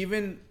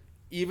even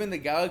the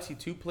Galaxy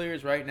 2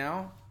 players right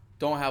now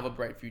don't have a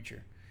bright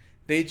future.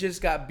 They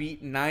just got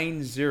beat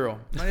 9-0.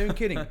 Not even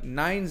kidding.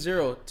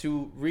 9-0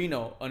 to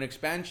Reno, an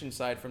expansion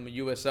side from the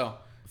USL.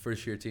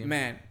 First year team.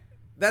 Man,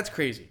 that's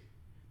crazy.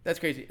 That's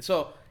crazy.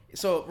 So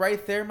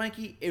right there,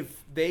 Mikey,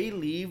 if they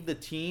leave the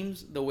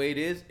teams the way it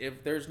is,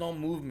 if there's no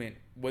movement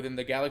within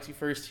the Galaxy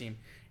first team,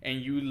 and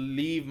you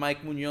leave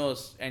Mike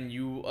Munoz and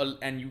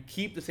you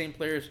keep the same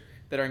players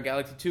that are in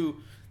Galaxy 2,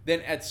 then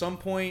at some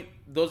point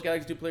those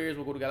Galaxy 2 players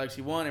will go to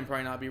Galaxy 1 and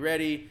probably not be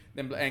ready.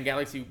 Then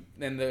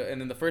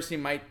the first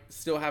team might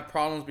still have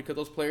problems because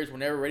those players were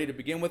never ready to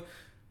begin with.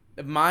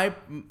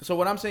 So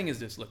what I'm saying is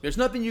this: look, there's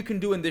nothing you can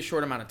do in this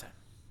short amount of time.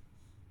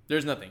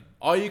 There's nothing.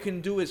 All you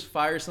can do is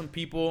fire some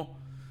people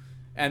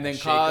and then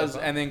cause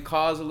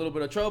a little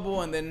bit of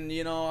trouble, and then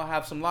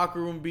have some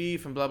locker room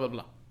beef and blah blah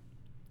blah.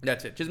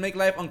 That's it. Just make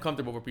life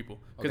uncomfortable for people,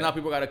 because now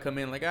people got to come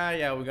in like,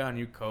 yeah, we got a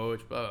new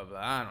coach, blah blah blah.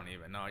 I don't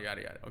even know,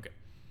 yada yada. Okay.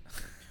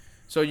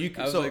 So you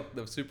can. That was like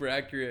the super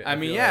accurate. I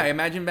mean, yeah. Like.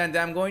 Imagine Van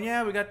Damme going,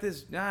 yeah, we got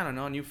this. I don't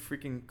know, new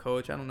freaking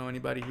coach. I don't know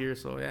anybody here,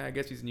 so yeah, I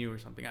guess he's new or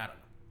something. I don't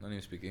know. I don't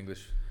even speak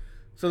English.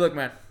 So look,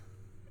 man,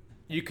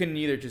 you can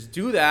either just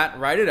do that,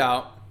 write it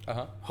out,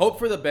 hope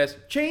for the best,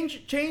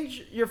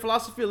 change your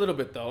philosophy a little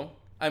bit though.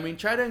 I mean,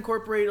 try to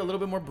incorporate a little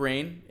bit more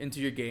brain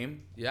into your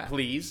game. Yeah,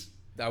 please.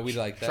 That we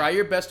like that. Try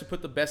your best to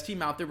put the best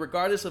team out there,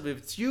 regardless of if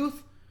it's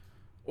youth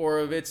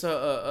or if it's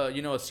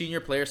a senior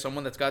player,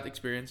 someone that's got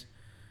experience.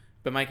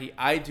 But Mikey,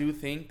 I do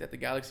think that the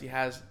Galaxy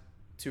has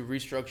to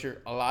restructure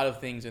a lot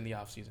of things in the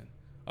offseason.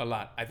 A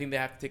lot. I think they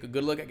have to take a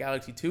good look at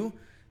Galaxy 2.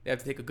 They have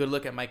to take a good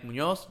look at Mike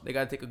Munoz. They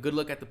got to take a good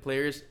look at the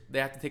players. They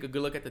have to take a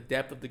good look at the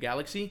depth of the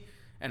Galaxy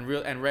and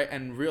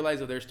realize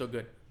that they're still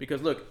good.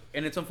 Because look,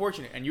 and it's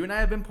unfortunate, and you and I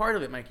have been part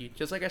of it, Mikey.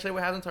 Just like I said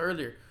with Hassan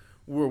earlier.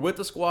 We were with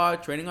the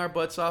squad, training our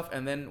butts off,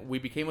 and then we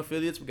became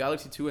affiliates with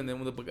Galaxy 2, and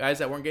then with the guys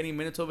that weren't getting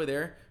minutes over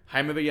there,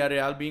 Jaime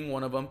Villarreal being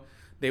one of them,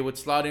 they would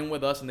slot in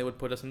with us and they would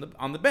put us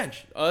on the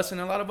bench, us and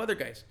a lot of other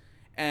guys.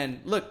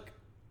 And look,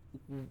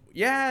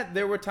 yeah,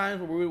 there were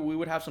times where we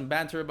would have some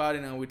banter about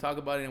it and we'd talk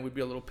about it and we'd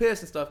be a little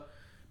pissed and stuff.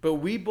 But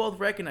we both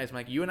recognize,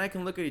 Mike, you and I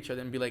can look at each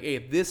other and be like, hey,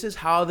 this is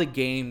how the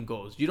game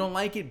goes. You don't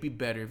like it, be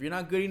better. If you're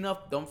not good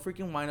enough, don't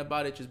freaking whine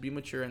about it. Just be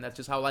mature, and that's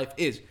just how life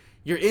is.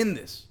 You're in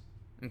this,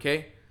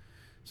 okay?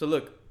 So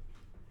look,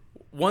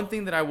 one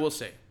thing that I will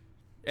say,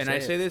 and I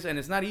say this, and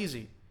it's not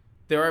easy.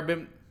 There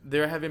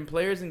have been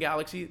players in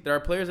Galaxy. There are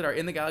players that are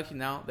in the Galaxy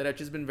now that have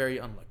just been very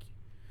unlucky.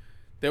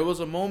 There was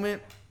a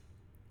moment.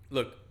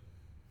 Look,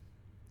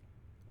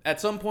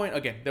 at some point,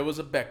 again, there was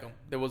a Beckham,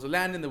 there was a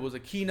Landon, there was a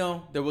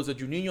Kino, there was a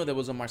Juninho, there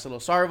was a Marcelo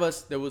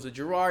Sarvas, there was a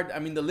Gerard. I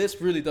mean, the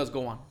list really does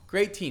go on.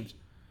 Great teams,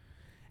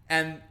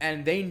 and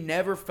they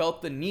never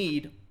felt the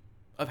need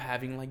of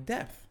having like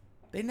depth.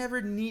 They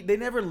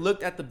never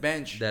looked at the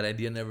bench. That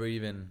idea never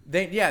even.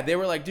 They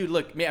were like, dude,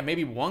 look,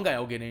 maybe one guy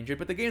will get injured,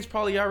 but the game's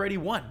probably already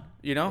won,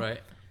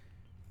 Right.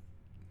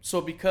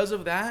 So because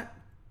of that,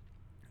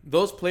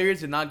 those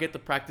players did not get the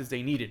practice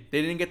they needed.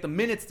 They didn't get the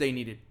minutes they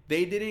needed.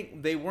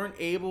 They weren't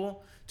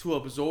able to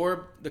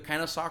absorb the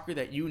kind of soccer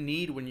that you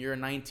need when you're a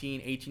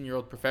 19,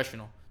 18-year-old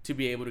professional to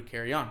be able to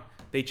carry on.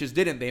 They just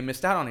didn't. They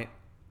missed out on it.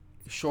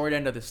 Short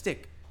end of the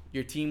stick.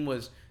 Your team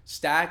was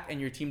stacked and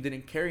your team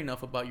didn't care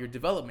enough about your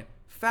development.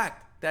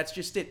 Fact. That's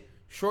just it.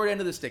 Short end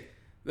of the stick.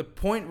 The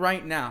point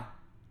right now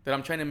that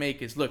I'm trying to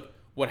make is, look,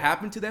 what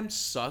happened to them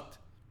sucked.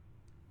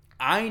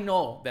 I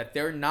know that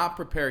they're not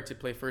prepared to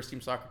play first team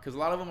soccer because a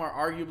lot of them are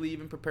arguably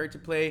even prepared to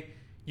play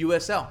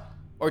USL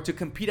or to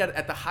compete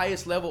at the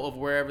highest level of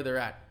wherever they're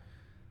at.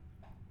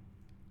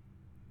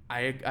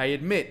 I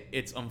admit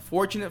it's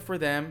unfortunate for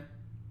them,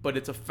 but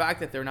it's a fact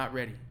that they're not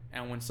ready.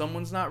 And when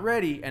someone's not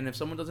ready, and if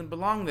someone doesn't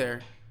belong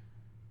there,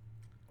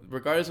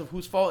 regardless of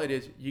whose fault it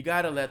is, you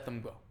got to let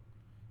them go.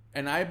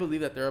 And I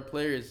believe that there are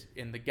players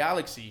in the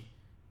Galaxy,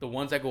 the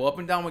ones that go up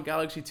and down with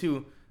Galaxy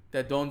 2,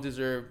 that don't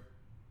deserve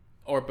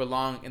or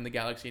belong in the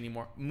Galaxy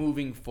anymore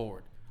moving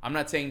forward. I'm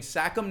not saying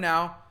sack them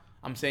now.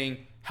 I'm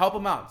saying help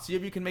them out. See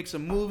if you can make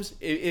some moves.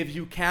 If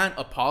you can't,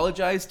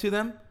 apologize to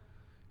them.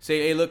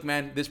 Say, hey, look,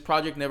 man, this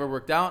project never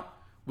worked out.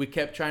 We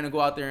kept trying to go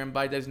out there and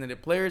buy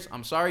designated players.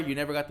 I'm sorry, you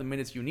never got the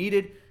minutes you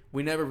needed.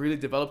 We never really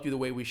developed you the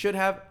way we should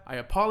have. I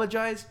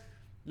apologize.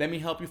 Let me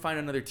help you find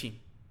another team.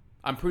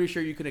 I'm pretty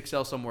sure you can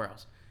excel somewhere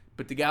else.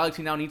 But the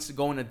Galaxy now needs to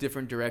go in a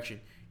different direction.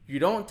 You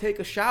don't take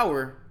a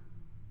shower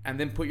and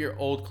then put your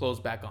old clothes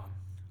back on.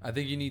 I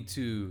think you need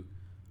to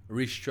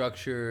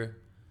restructure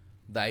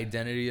the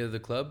identity of the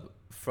club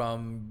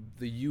from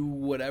the U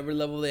whatever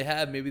level they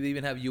have. Maybe they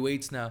even have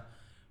U8s now.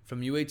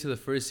 From U8 to the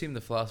first team,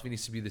 the philosophy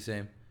needs to be the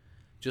same.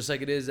 Just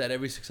like it is at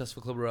every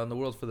successful club around the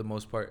world for the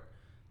most part.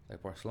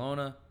 Like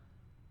Barcelona.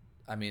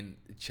 I mean,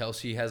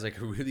 Chelsea has like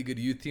a really good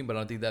youth team, but I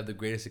don't think they have the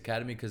greatest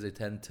academy because they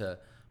tend to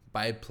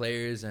buy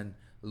players and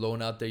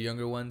loan out their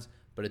younger ones.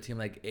 But a team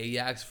like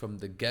Ajax, from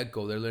the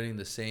get-go, they're learning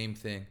the same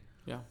thing.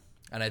 Yeah.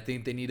 And I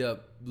think they need to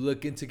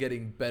look into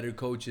getting better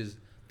coaches.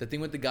 The thing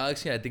with the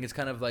Galaxy, I think it's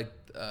kind of like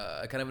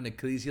kind of an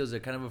Achilles heel. They're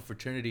kind of a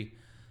fraternity.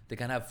 They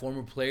kind of have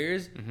former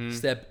players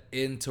step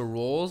into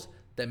roles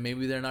that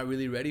maybe they're not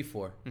really ready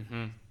for.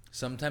 Mm-hmm.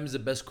 Sometimes the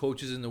best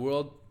coaches in the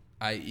world,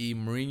 i.e.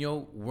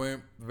 Mourinho,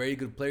 weren't very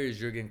good players.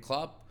 Jurgen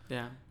Klopp.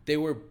 Yeah.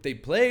 They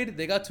played,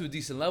 they got to a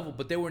decent level,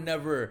 but they were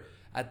never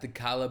at the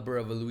caliber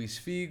of a Luis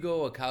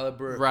Figo, a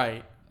caliber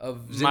of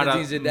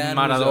Zinedine Zidane,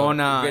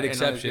 Maradona, who's a great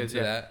exception to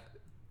that.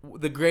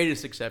 The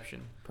greatest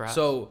exception, perhaps.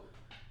 So,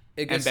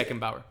 and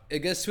Beckenbauer. It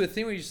gets to a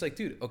thing where you're just like,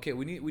 dude, okay,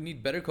 we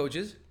need better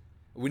coaches.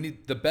 We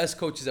need the best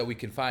coaches that we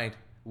can find.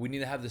 We need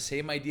to have the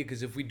same idea,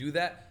 because if we do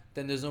that,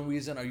 then there's no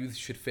reason our youth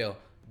should fail.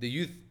 The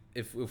youth,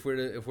 if we're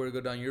to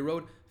go down your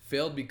road,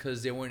 failed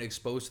because they weren't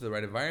exposed to the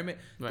right environment.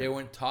 Right. They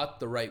weren't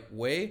taught the right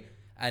way,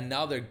 and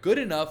now they're good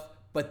enough,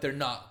 but they're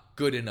not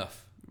good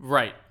enough.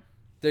 Right.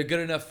 They're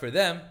good enough for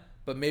them,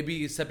 but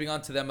maybe stepping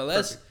onto the MLS.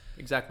 Perfect.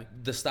 Exactly.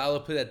 The style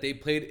of play that they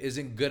played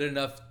isn't good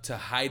enough to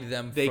hide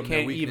them from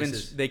their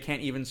weaknesses. They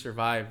can't even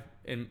survive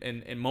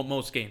in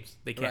most games.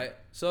 They can't. Right.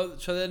 So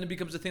then it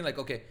becomes a thing like,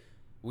 okay,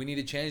 we need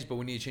to change, but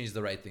we need to change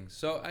the right things.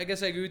 So I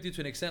guess I agree with you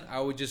to an extent.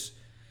 I would just,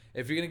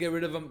 if you're going to get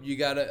rid of them, you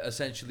got to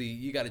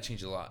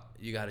change a lot.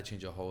 You got to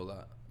change a whole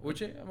lot,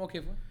 which I'm okay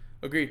for.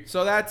 Agreed.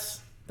 So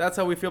that's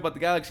how we feel about the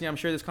Galaxy. I'm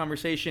sure this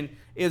conversation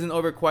isn't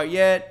over quite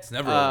yet. It's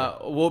never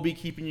over. We'll be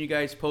keeping you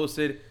guys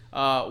posted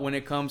when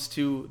it comes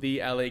to the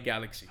LA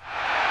Galaxy.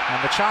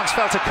 And the chance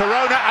fell to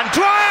Corona and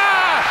Dwyer!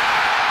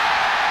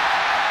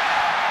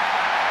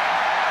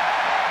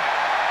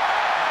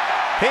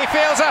 He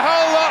feels a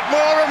whole lot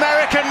more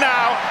American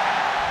now.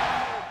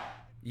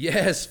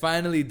 Yes,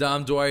 finally,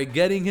 Dom Dwyer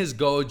getting his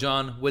goal,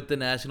 John, with the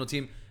national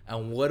team.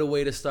 And what a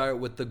way to start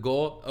with the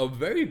goal. A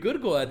very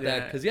good goal at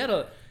that, because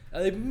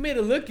they made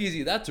it look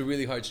easy. That's a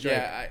really hard strike.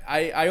 Yeah,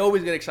 I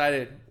always get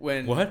excited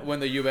when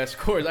the U.S.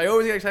 scores. I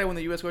always get excited when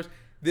the U.S. scores.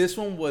 This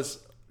one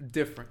was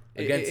different.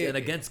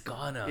 Against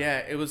Ghana. Yeah,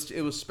 it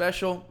was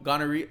special.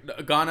 Ghana.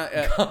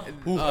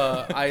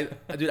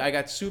 I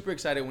got super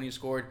excited when he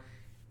scored.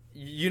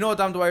 You know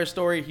Dom Dwyer's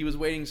story. He was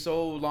waiting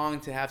so long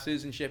to have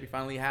citizenship. He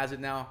finally has it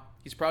now.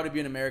 He's proud to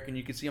be an American.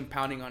 You can see him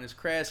pounding on his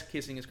crest,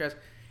 kissing his crest.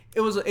 It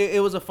was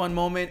a fun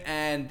moment.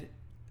 And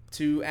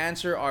to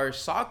answer our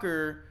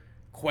soccer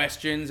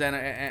questions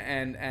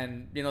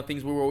and you know,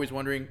 things we were always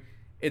wondering,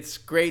 it's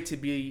great to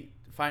be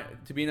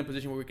in a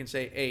position where we can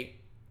say, hey,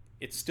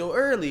 it's still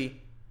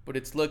early, but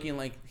it's looking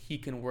like he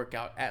can work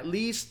out at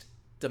least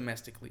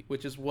domestically,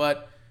 which is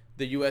what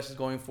the U.S. is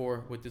going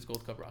for with this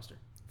Gold Cup roster.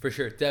 For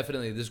sure,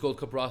 definitely. This Gold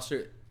Cup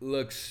roster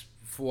looks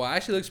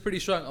pretty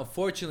strong.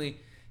 Unfortunately,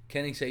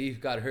 Kenny Saif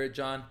got hurt,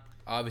 John.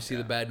 Obviously,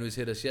 the bad news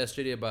hit us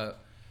yesterday about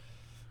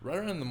right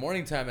around the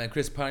morning time, and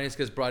Chris Pontius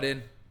gets brought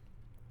in,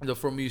 the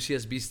former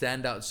UCSB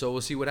standout. So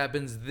we'll see what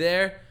happens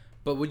there.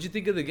 But what'd you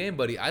think of the game,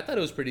 buddy? I thought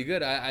it was pretty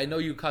good. I know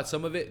you caught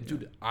some of it.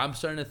 Dude, I'm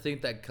starting to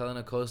think that Kellen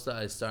Acosta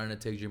is starting to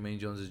take Jermaine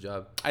Jones'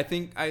 job. I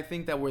think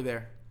that we're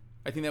there.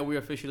 I think that we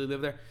officially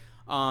live there.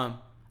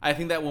 I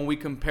think that when we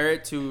compare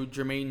it to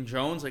Jermaine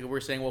Jones, like if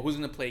we're saying, well, who's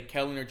going to play,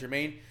 Kellen or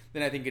Jermaine,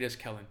 then I think it is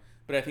Kellen.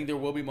 but I think there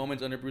will be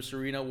moments under Bruce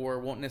Arena where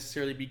it won't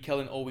necessarily be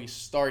Kellen always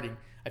starting.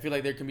 I feel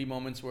like there can be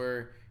moments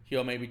where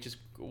he'll maybe just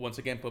once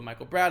again put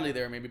Michael Bradley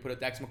there, maybe put a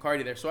Dax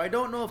McCarty there. So I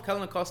don't know if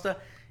Kellen Acosta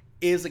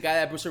is the guy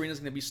that Bruce Arena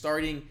is going to be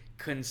starting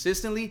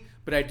consistently,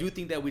 but I do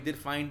think that we did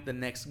find the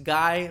next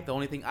guy. The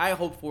only thing I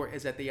hope for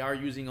is that they are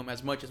using him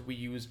as much as we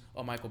use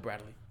a Michael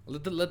Bradley.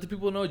 Let the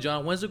people know,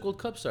 John. When's the Gold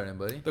Cup starting,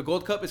 buddy? The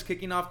Gold Cup is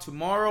kicking off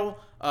tomorrow.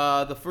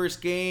 The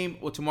first game,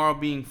 well, tomorrow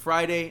being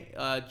Friday,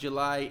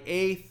 July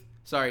 8th.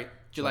 Sorry,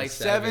 July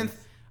 7th.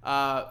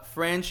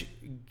 French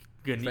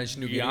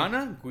New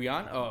Guyana?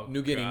 Oh,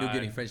 New Guinea, God. New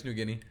Guinea, French New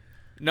Guinea.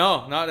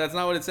 No, that's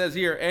not what it says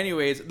here.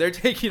 Anyways, they're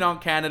taking on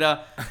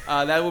Canada.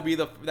 That will be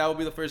the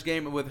first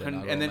game with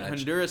and then match.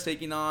 Honduras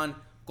taking on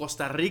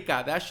Costa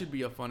Rica. That should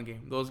be a fun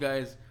game. Those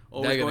guys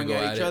always They're going gonna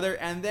go at each at it. other.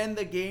 And then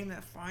the game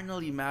that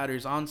finally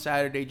matters on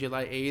Saturday,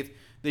 July 8th,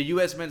 the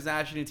U.S. men's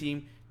national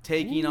team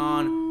taking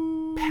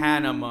on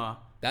Panama.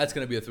 That's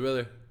gonna be a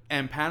thriller.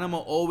 And Panama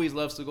always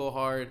loves to go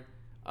hard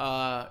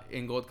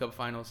in Gold Cup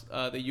finals.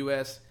 The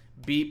U.S.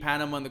 beat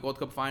Panama in the Gold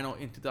Cup final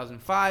in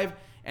 2005,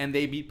 and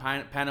they beat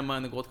Panama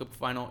in the Gold Cup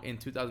final in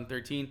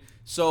 2013.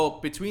 So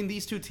between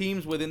these two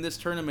teams within this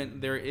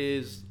tournament, there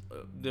is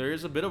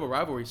a bit of a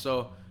rivalry.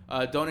 So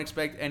don't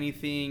expect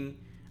anything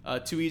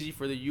too easy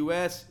for the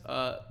U.S.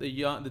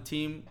 The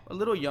team a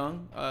little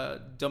young,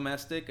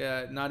 domestic,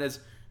 not as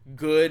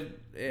good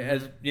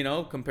as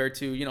compared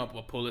to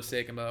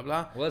Pulisic and blah blah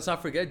blah. Well, let's not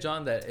forget,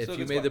 John, that if So you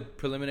good made spot. the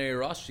preliminary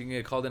roster, you can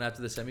get called in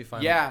after the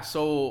semifinal. Yeah,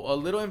 so a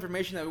little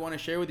information that we want to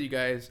share with you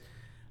guys.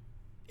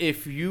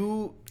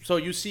 You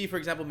see, for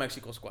example,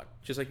 Mexico squad,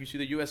 just like you see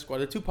the U.S. squad,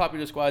 the two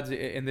popular squads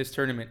in this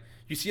tournament.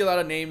 You see a lot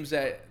of names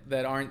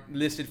that aren't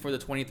listed for the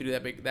 23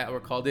 that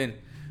were called in.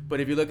 But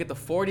if you look at the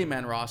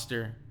 40-man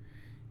roster,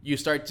 you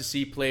start to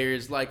see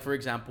players like, for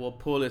example, a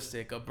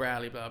Pulisic, a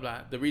Bradley, blah,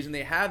 blah. The reason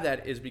they have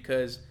that is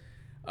because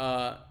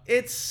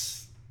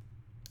it's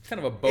kind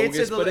of a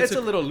bogus, but it's a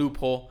little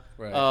loophole.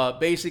 Right.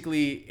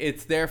 Basically,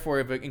 it's there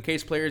for in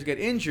case players get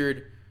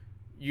injured,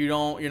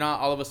 you're not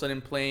all of a sudden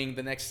playing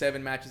the next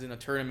 7 matches in a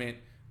tournament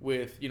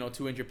with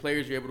 2 injured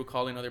players. You're able to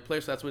call in other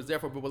players. So that's what it's there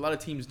for. But what a lot of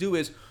teams do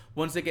is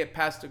once they get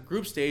past the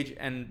group stage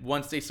and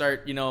once they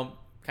start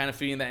kind of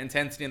feeling that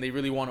intensity and they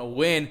really want to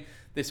win,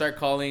 they start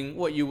calling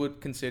what you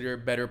would consider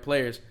better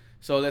players.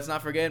 So let's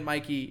not forget,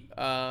 Mikey,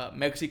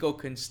 Mexico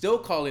can still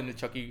call in El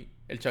Chucky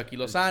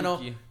Lozano.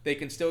 Chucky. They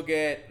can still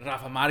get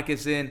Rafa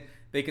Marquez in.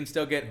 They can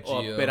still get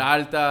Gio.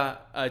 Peralta.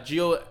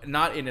 Gio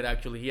not in it,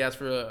 actually. He asked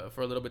for a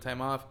little bit of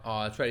time off.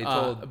 Oh, that's right. He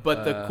told.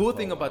 But the cool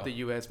thing about the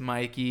U.S.,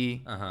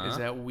 Mikey, is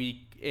that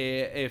we,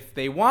 if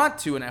they want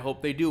to, and I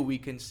hope they do, we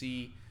can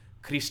see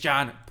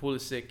Christian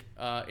Pulisic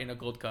in a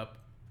Gold Cup.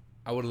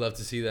 I would love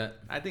to see that.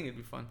 I think it'd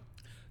be fun.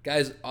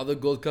 Guys, all the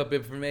Gold Cup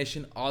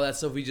information, all that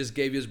stuff we just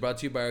gave you is brought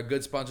to you by our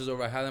good sponsors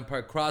over at Highland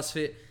Park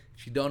CrossFit.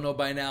 If you don't know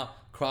by now,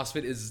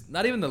 CrossFit is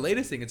not even the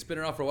latest thing. It's been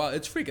around for a while.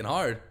 It's freaking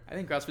hard. I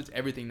think CrossFit's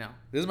everything now.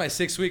 This is my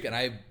 6th week, and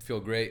I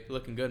feel great. You're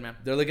looking good, man.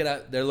 They're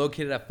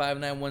located at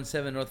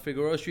 5917 North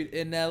Figueroa Street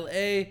in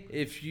LA.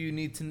 If you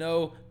need to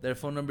know, their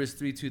phone number is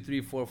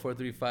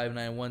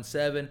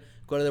 323-443-5917.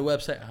 Go to their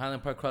website,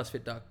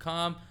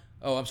 highlandparkcrossfit.com.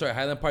 Oh, I'm sorry,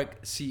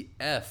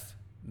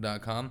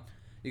 highlandparkcf.com.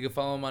 You can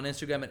follow them on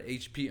Instagram at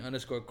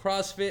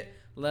HP_CrossFit.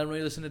 Let them know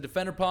you listen to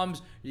Defender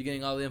Problems. You're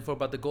getting all the info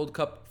about the Gold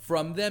Cup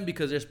from them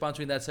because they're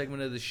sponsoring that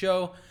segment of the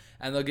show.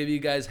 And they'll give you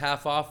guys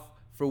half off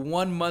for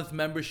 1 month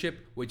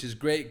membership, which is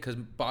great because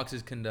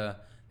boxes can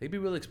they be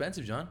real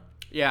expensive, John.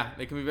 Yeah,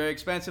 they can be very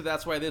expensive.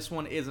 That's why this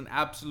one is an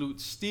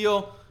absolute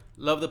steal.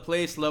 Love the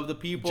place, love the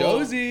people.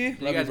 Josie,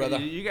 love you, brother.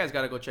 You guys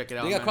got to go check it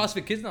out. They got man.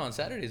 CrossFit Kids now on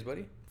Saturdays,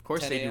 buddy. Of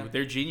course 10 they do. a.m.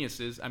 They're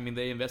geniuses. I mean,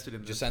 they invested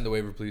in this. Just sign the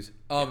waiver, please.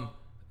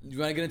 You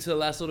want to get into the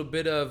last little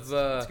bit of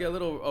Let's get a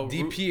little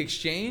DP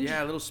exchange?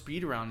 Yeah, a little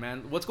speed around,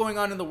 man. What's going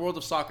on in the world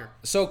of soccer?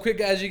 So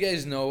quick, as you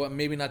guys know,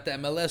 maybe not the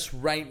MLS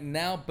right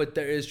now, but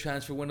there is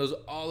transfer windows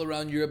all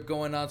around Europe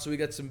going on. So we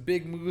got some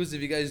big moves.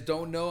 If you guys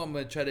don't know, I'm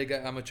gonna try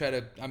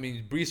to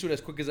breeze through it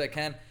as quick as I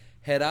can.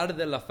 Gerard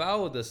de la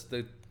Fao,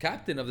 the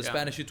captain of the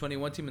Spanish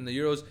U21 team in the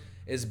Euros,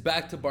 is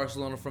back to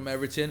Barcelona from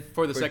Everton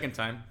For the second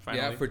time,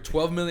 finally. Yeah, for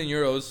 12 million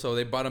euros. So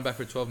they bought him back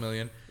for 12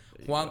 million.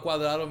 Juan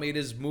Cuadrado made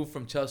his move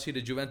from Chelsea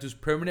to Juventus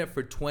permanent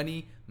for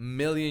 20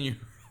 million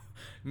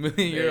euros.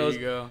 There you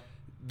go.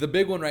 The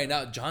big one right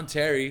now, John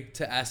Terry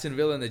to Aston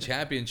Villa in the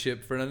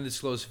Championship for an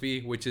undisclosed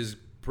fee, which is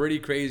pretty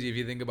crazy if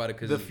you think about it.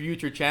 The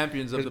future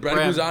champions of the Brad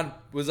Prem. Guzan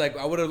was like,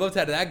 I would have loved to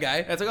have that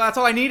guy. That's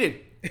all I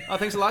needed. Oh,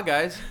 thanks a lot,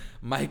 guys.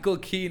 Michael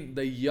Keane,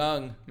 the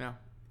young Yeah.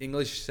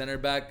 English center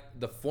back,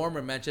 the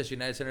former Manchester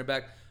United center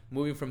back,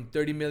 moving from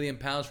 30 million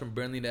pounds from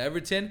Burnley to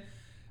Everton.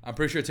 I'm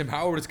pretty sure Tim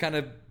Howard is kind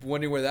of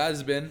wondering where that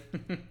has been.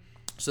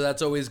 So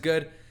that's always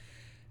good.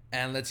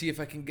 And let's see if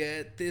I can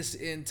get this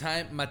in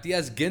time.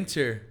 Matthias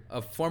Ginter,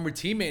 a former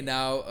teammate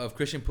now of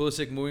Christian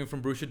Pulisic, moving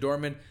from Borussia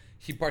Dortmund.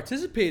 He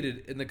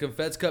participated in the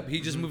Confeds Cup.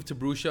 He just moved to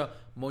Borussia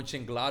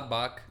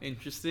Mönchengladbach.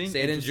 Interesting.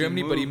 Stayed in Interesting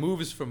Germany, but he move.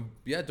 moves from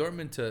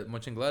Dortmund to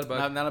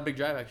Mönchengladbach. Not a big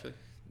drive, actually.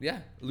 Yeah.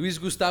 Luis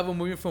Gustavo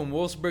moving from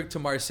Wolfsburg to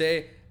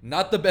Marseille.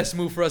 Not the best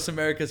move for us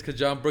Americans because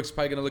John Brooks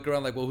probably gonna look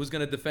around like, well, who's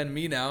gonna defend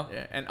me now?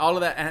 Yeah, and all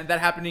of that, and that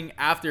happening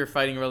after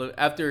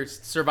after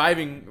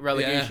surviving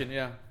relegation.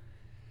 Yeah.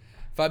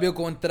 Fabio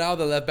Contrao,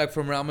 the left back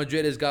from Real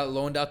Madrid, has got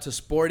loaned out to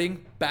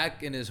Sporting,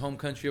 back in his home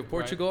country of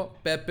Portugal.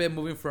 Pepe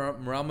moving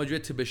from Real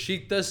Madrid to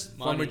Besiktas,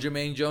 former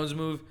Jermaine Jones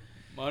move.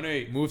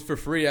 Money. Moved for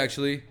free,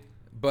 actually.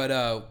 But,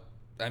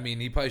 I mean,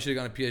 he probably should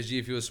have gone to PSG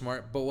if he was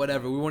smart. But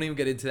whatever. We won't even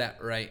get into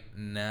that right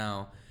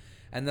now.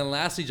 And then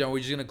lastly, John, we're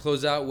just going to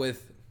close out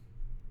with,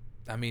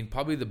 I mean,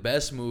 probably the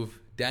best move.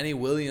 Danny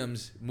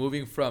Williams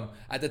moving from,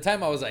 at the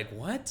time I was like,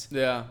 what?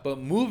 Yeah. But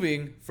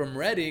moving from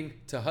Reading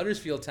to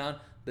Huddersfield Town,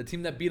 the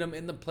team that beat him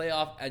in the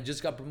playoff and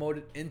just got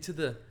promoted into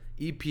the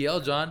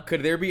EPL, John.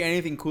 Could there be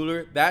anything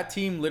cooler? That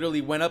team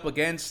literally went up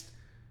against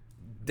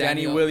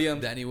Danny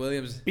Williams. Danny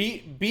Williams.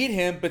 Beat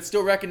him, but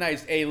still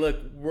recognized, hey, look,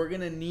 we're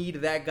going to need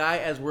that guy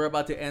as we're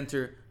about to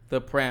enter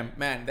the Prem.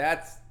 Man,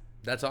 that's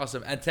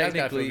awesome. And That's gotta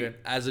feel technically, good.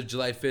 as of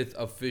July 5th,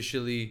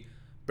 officially,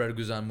 Brett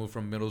Guzan moved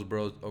from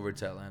Middlesbrough over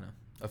to Atlanta.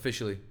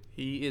 Officially.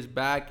 he is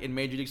back in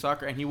Major League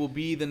Soccer, and he will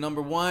be the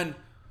number one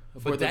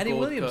for But the Danny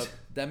Gold Williams. Cup.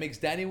 That makes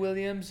Danny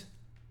Williams,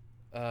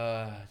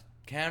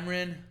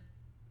 Cameron.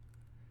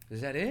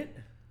 Is that it?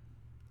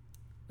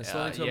 That's the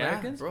only two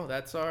Americans? bro.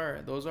 Those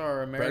are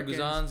our Brett Americans.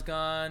 Guzan's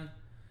gone.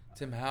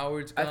 Tim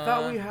Howard's gone. I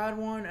thought we had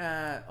one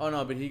at. Oh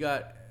no, but he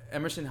got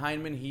Emerson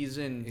Hyndman. He's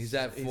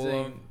at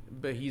Fulham.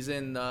 He's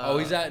in.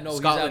 Scotland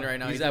Scotland right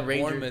now. He's in at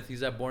Rangers. Bournemouth.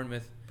 He's at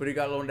Bournemouth. But he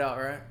got loaned out,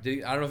 right? I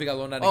don't know if he got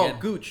loaned out Oh, again.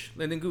 Gooch,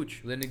 Lyndon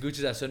Gooch. Lyndon Gooch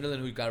is at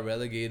Sunderland, who got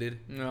relegated.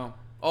 No.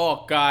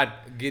 Oh God,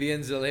 Gideon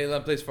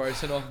Zalala plays for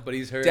Arsenal, but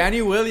he's hurt.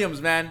 Danny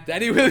Williams, man.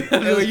 Danny Williams.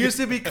 It used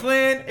to be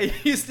Clint.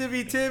 It used to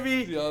be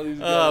Timmy. See all these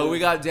guys. We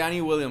got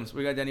Danny Williams.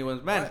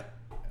 Man,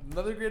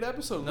 Another great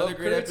episode. another Love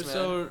great Kurtz,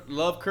 episode.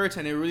 Love Kurtz,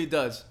 and it really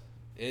does.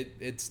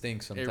 It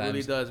stinks sometimes.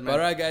 really does, man. But all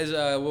right, guys,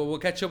 we'll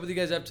catch up with you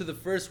guys after the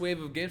first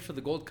wave of games for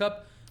the Gold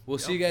Cup. We'll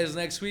see you guys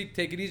next week.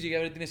 Take it easy. You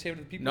got anything to say to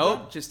the people? Nope.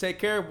 John? Just take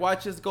care.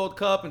 Watch this Gold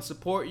Cup and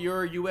support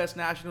your U.S.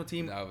 national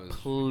team.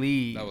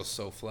 Please. That was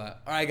so flat.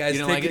 All right, guys, You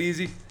don't take like it it?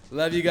 easy.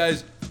 Love you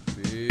guys.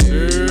 Peace.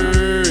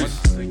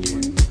 Once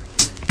again.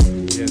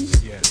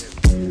 Yes.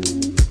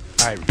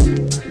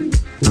 Irish.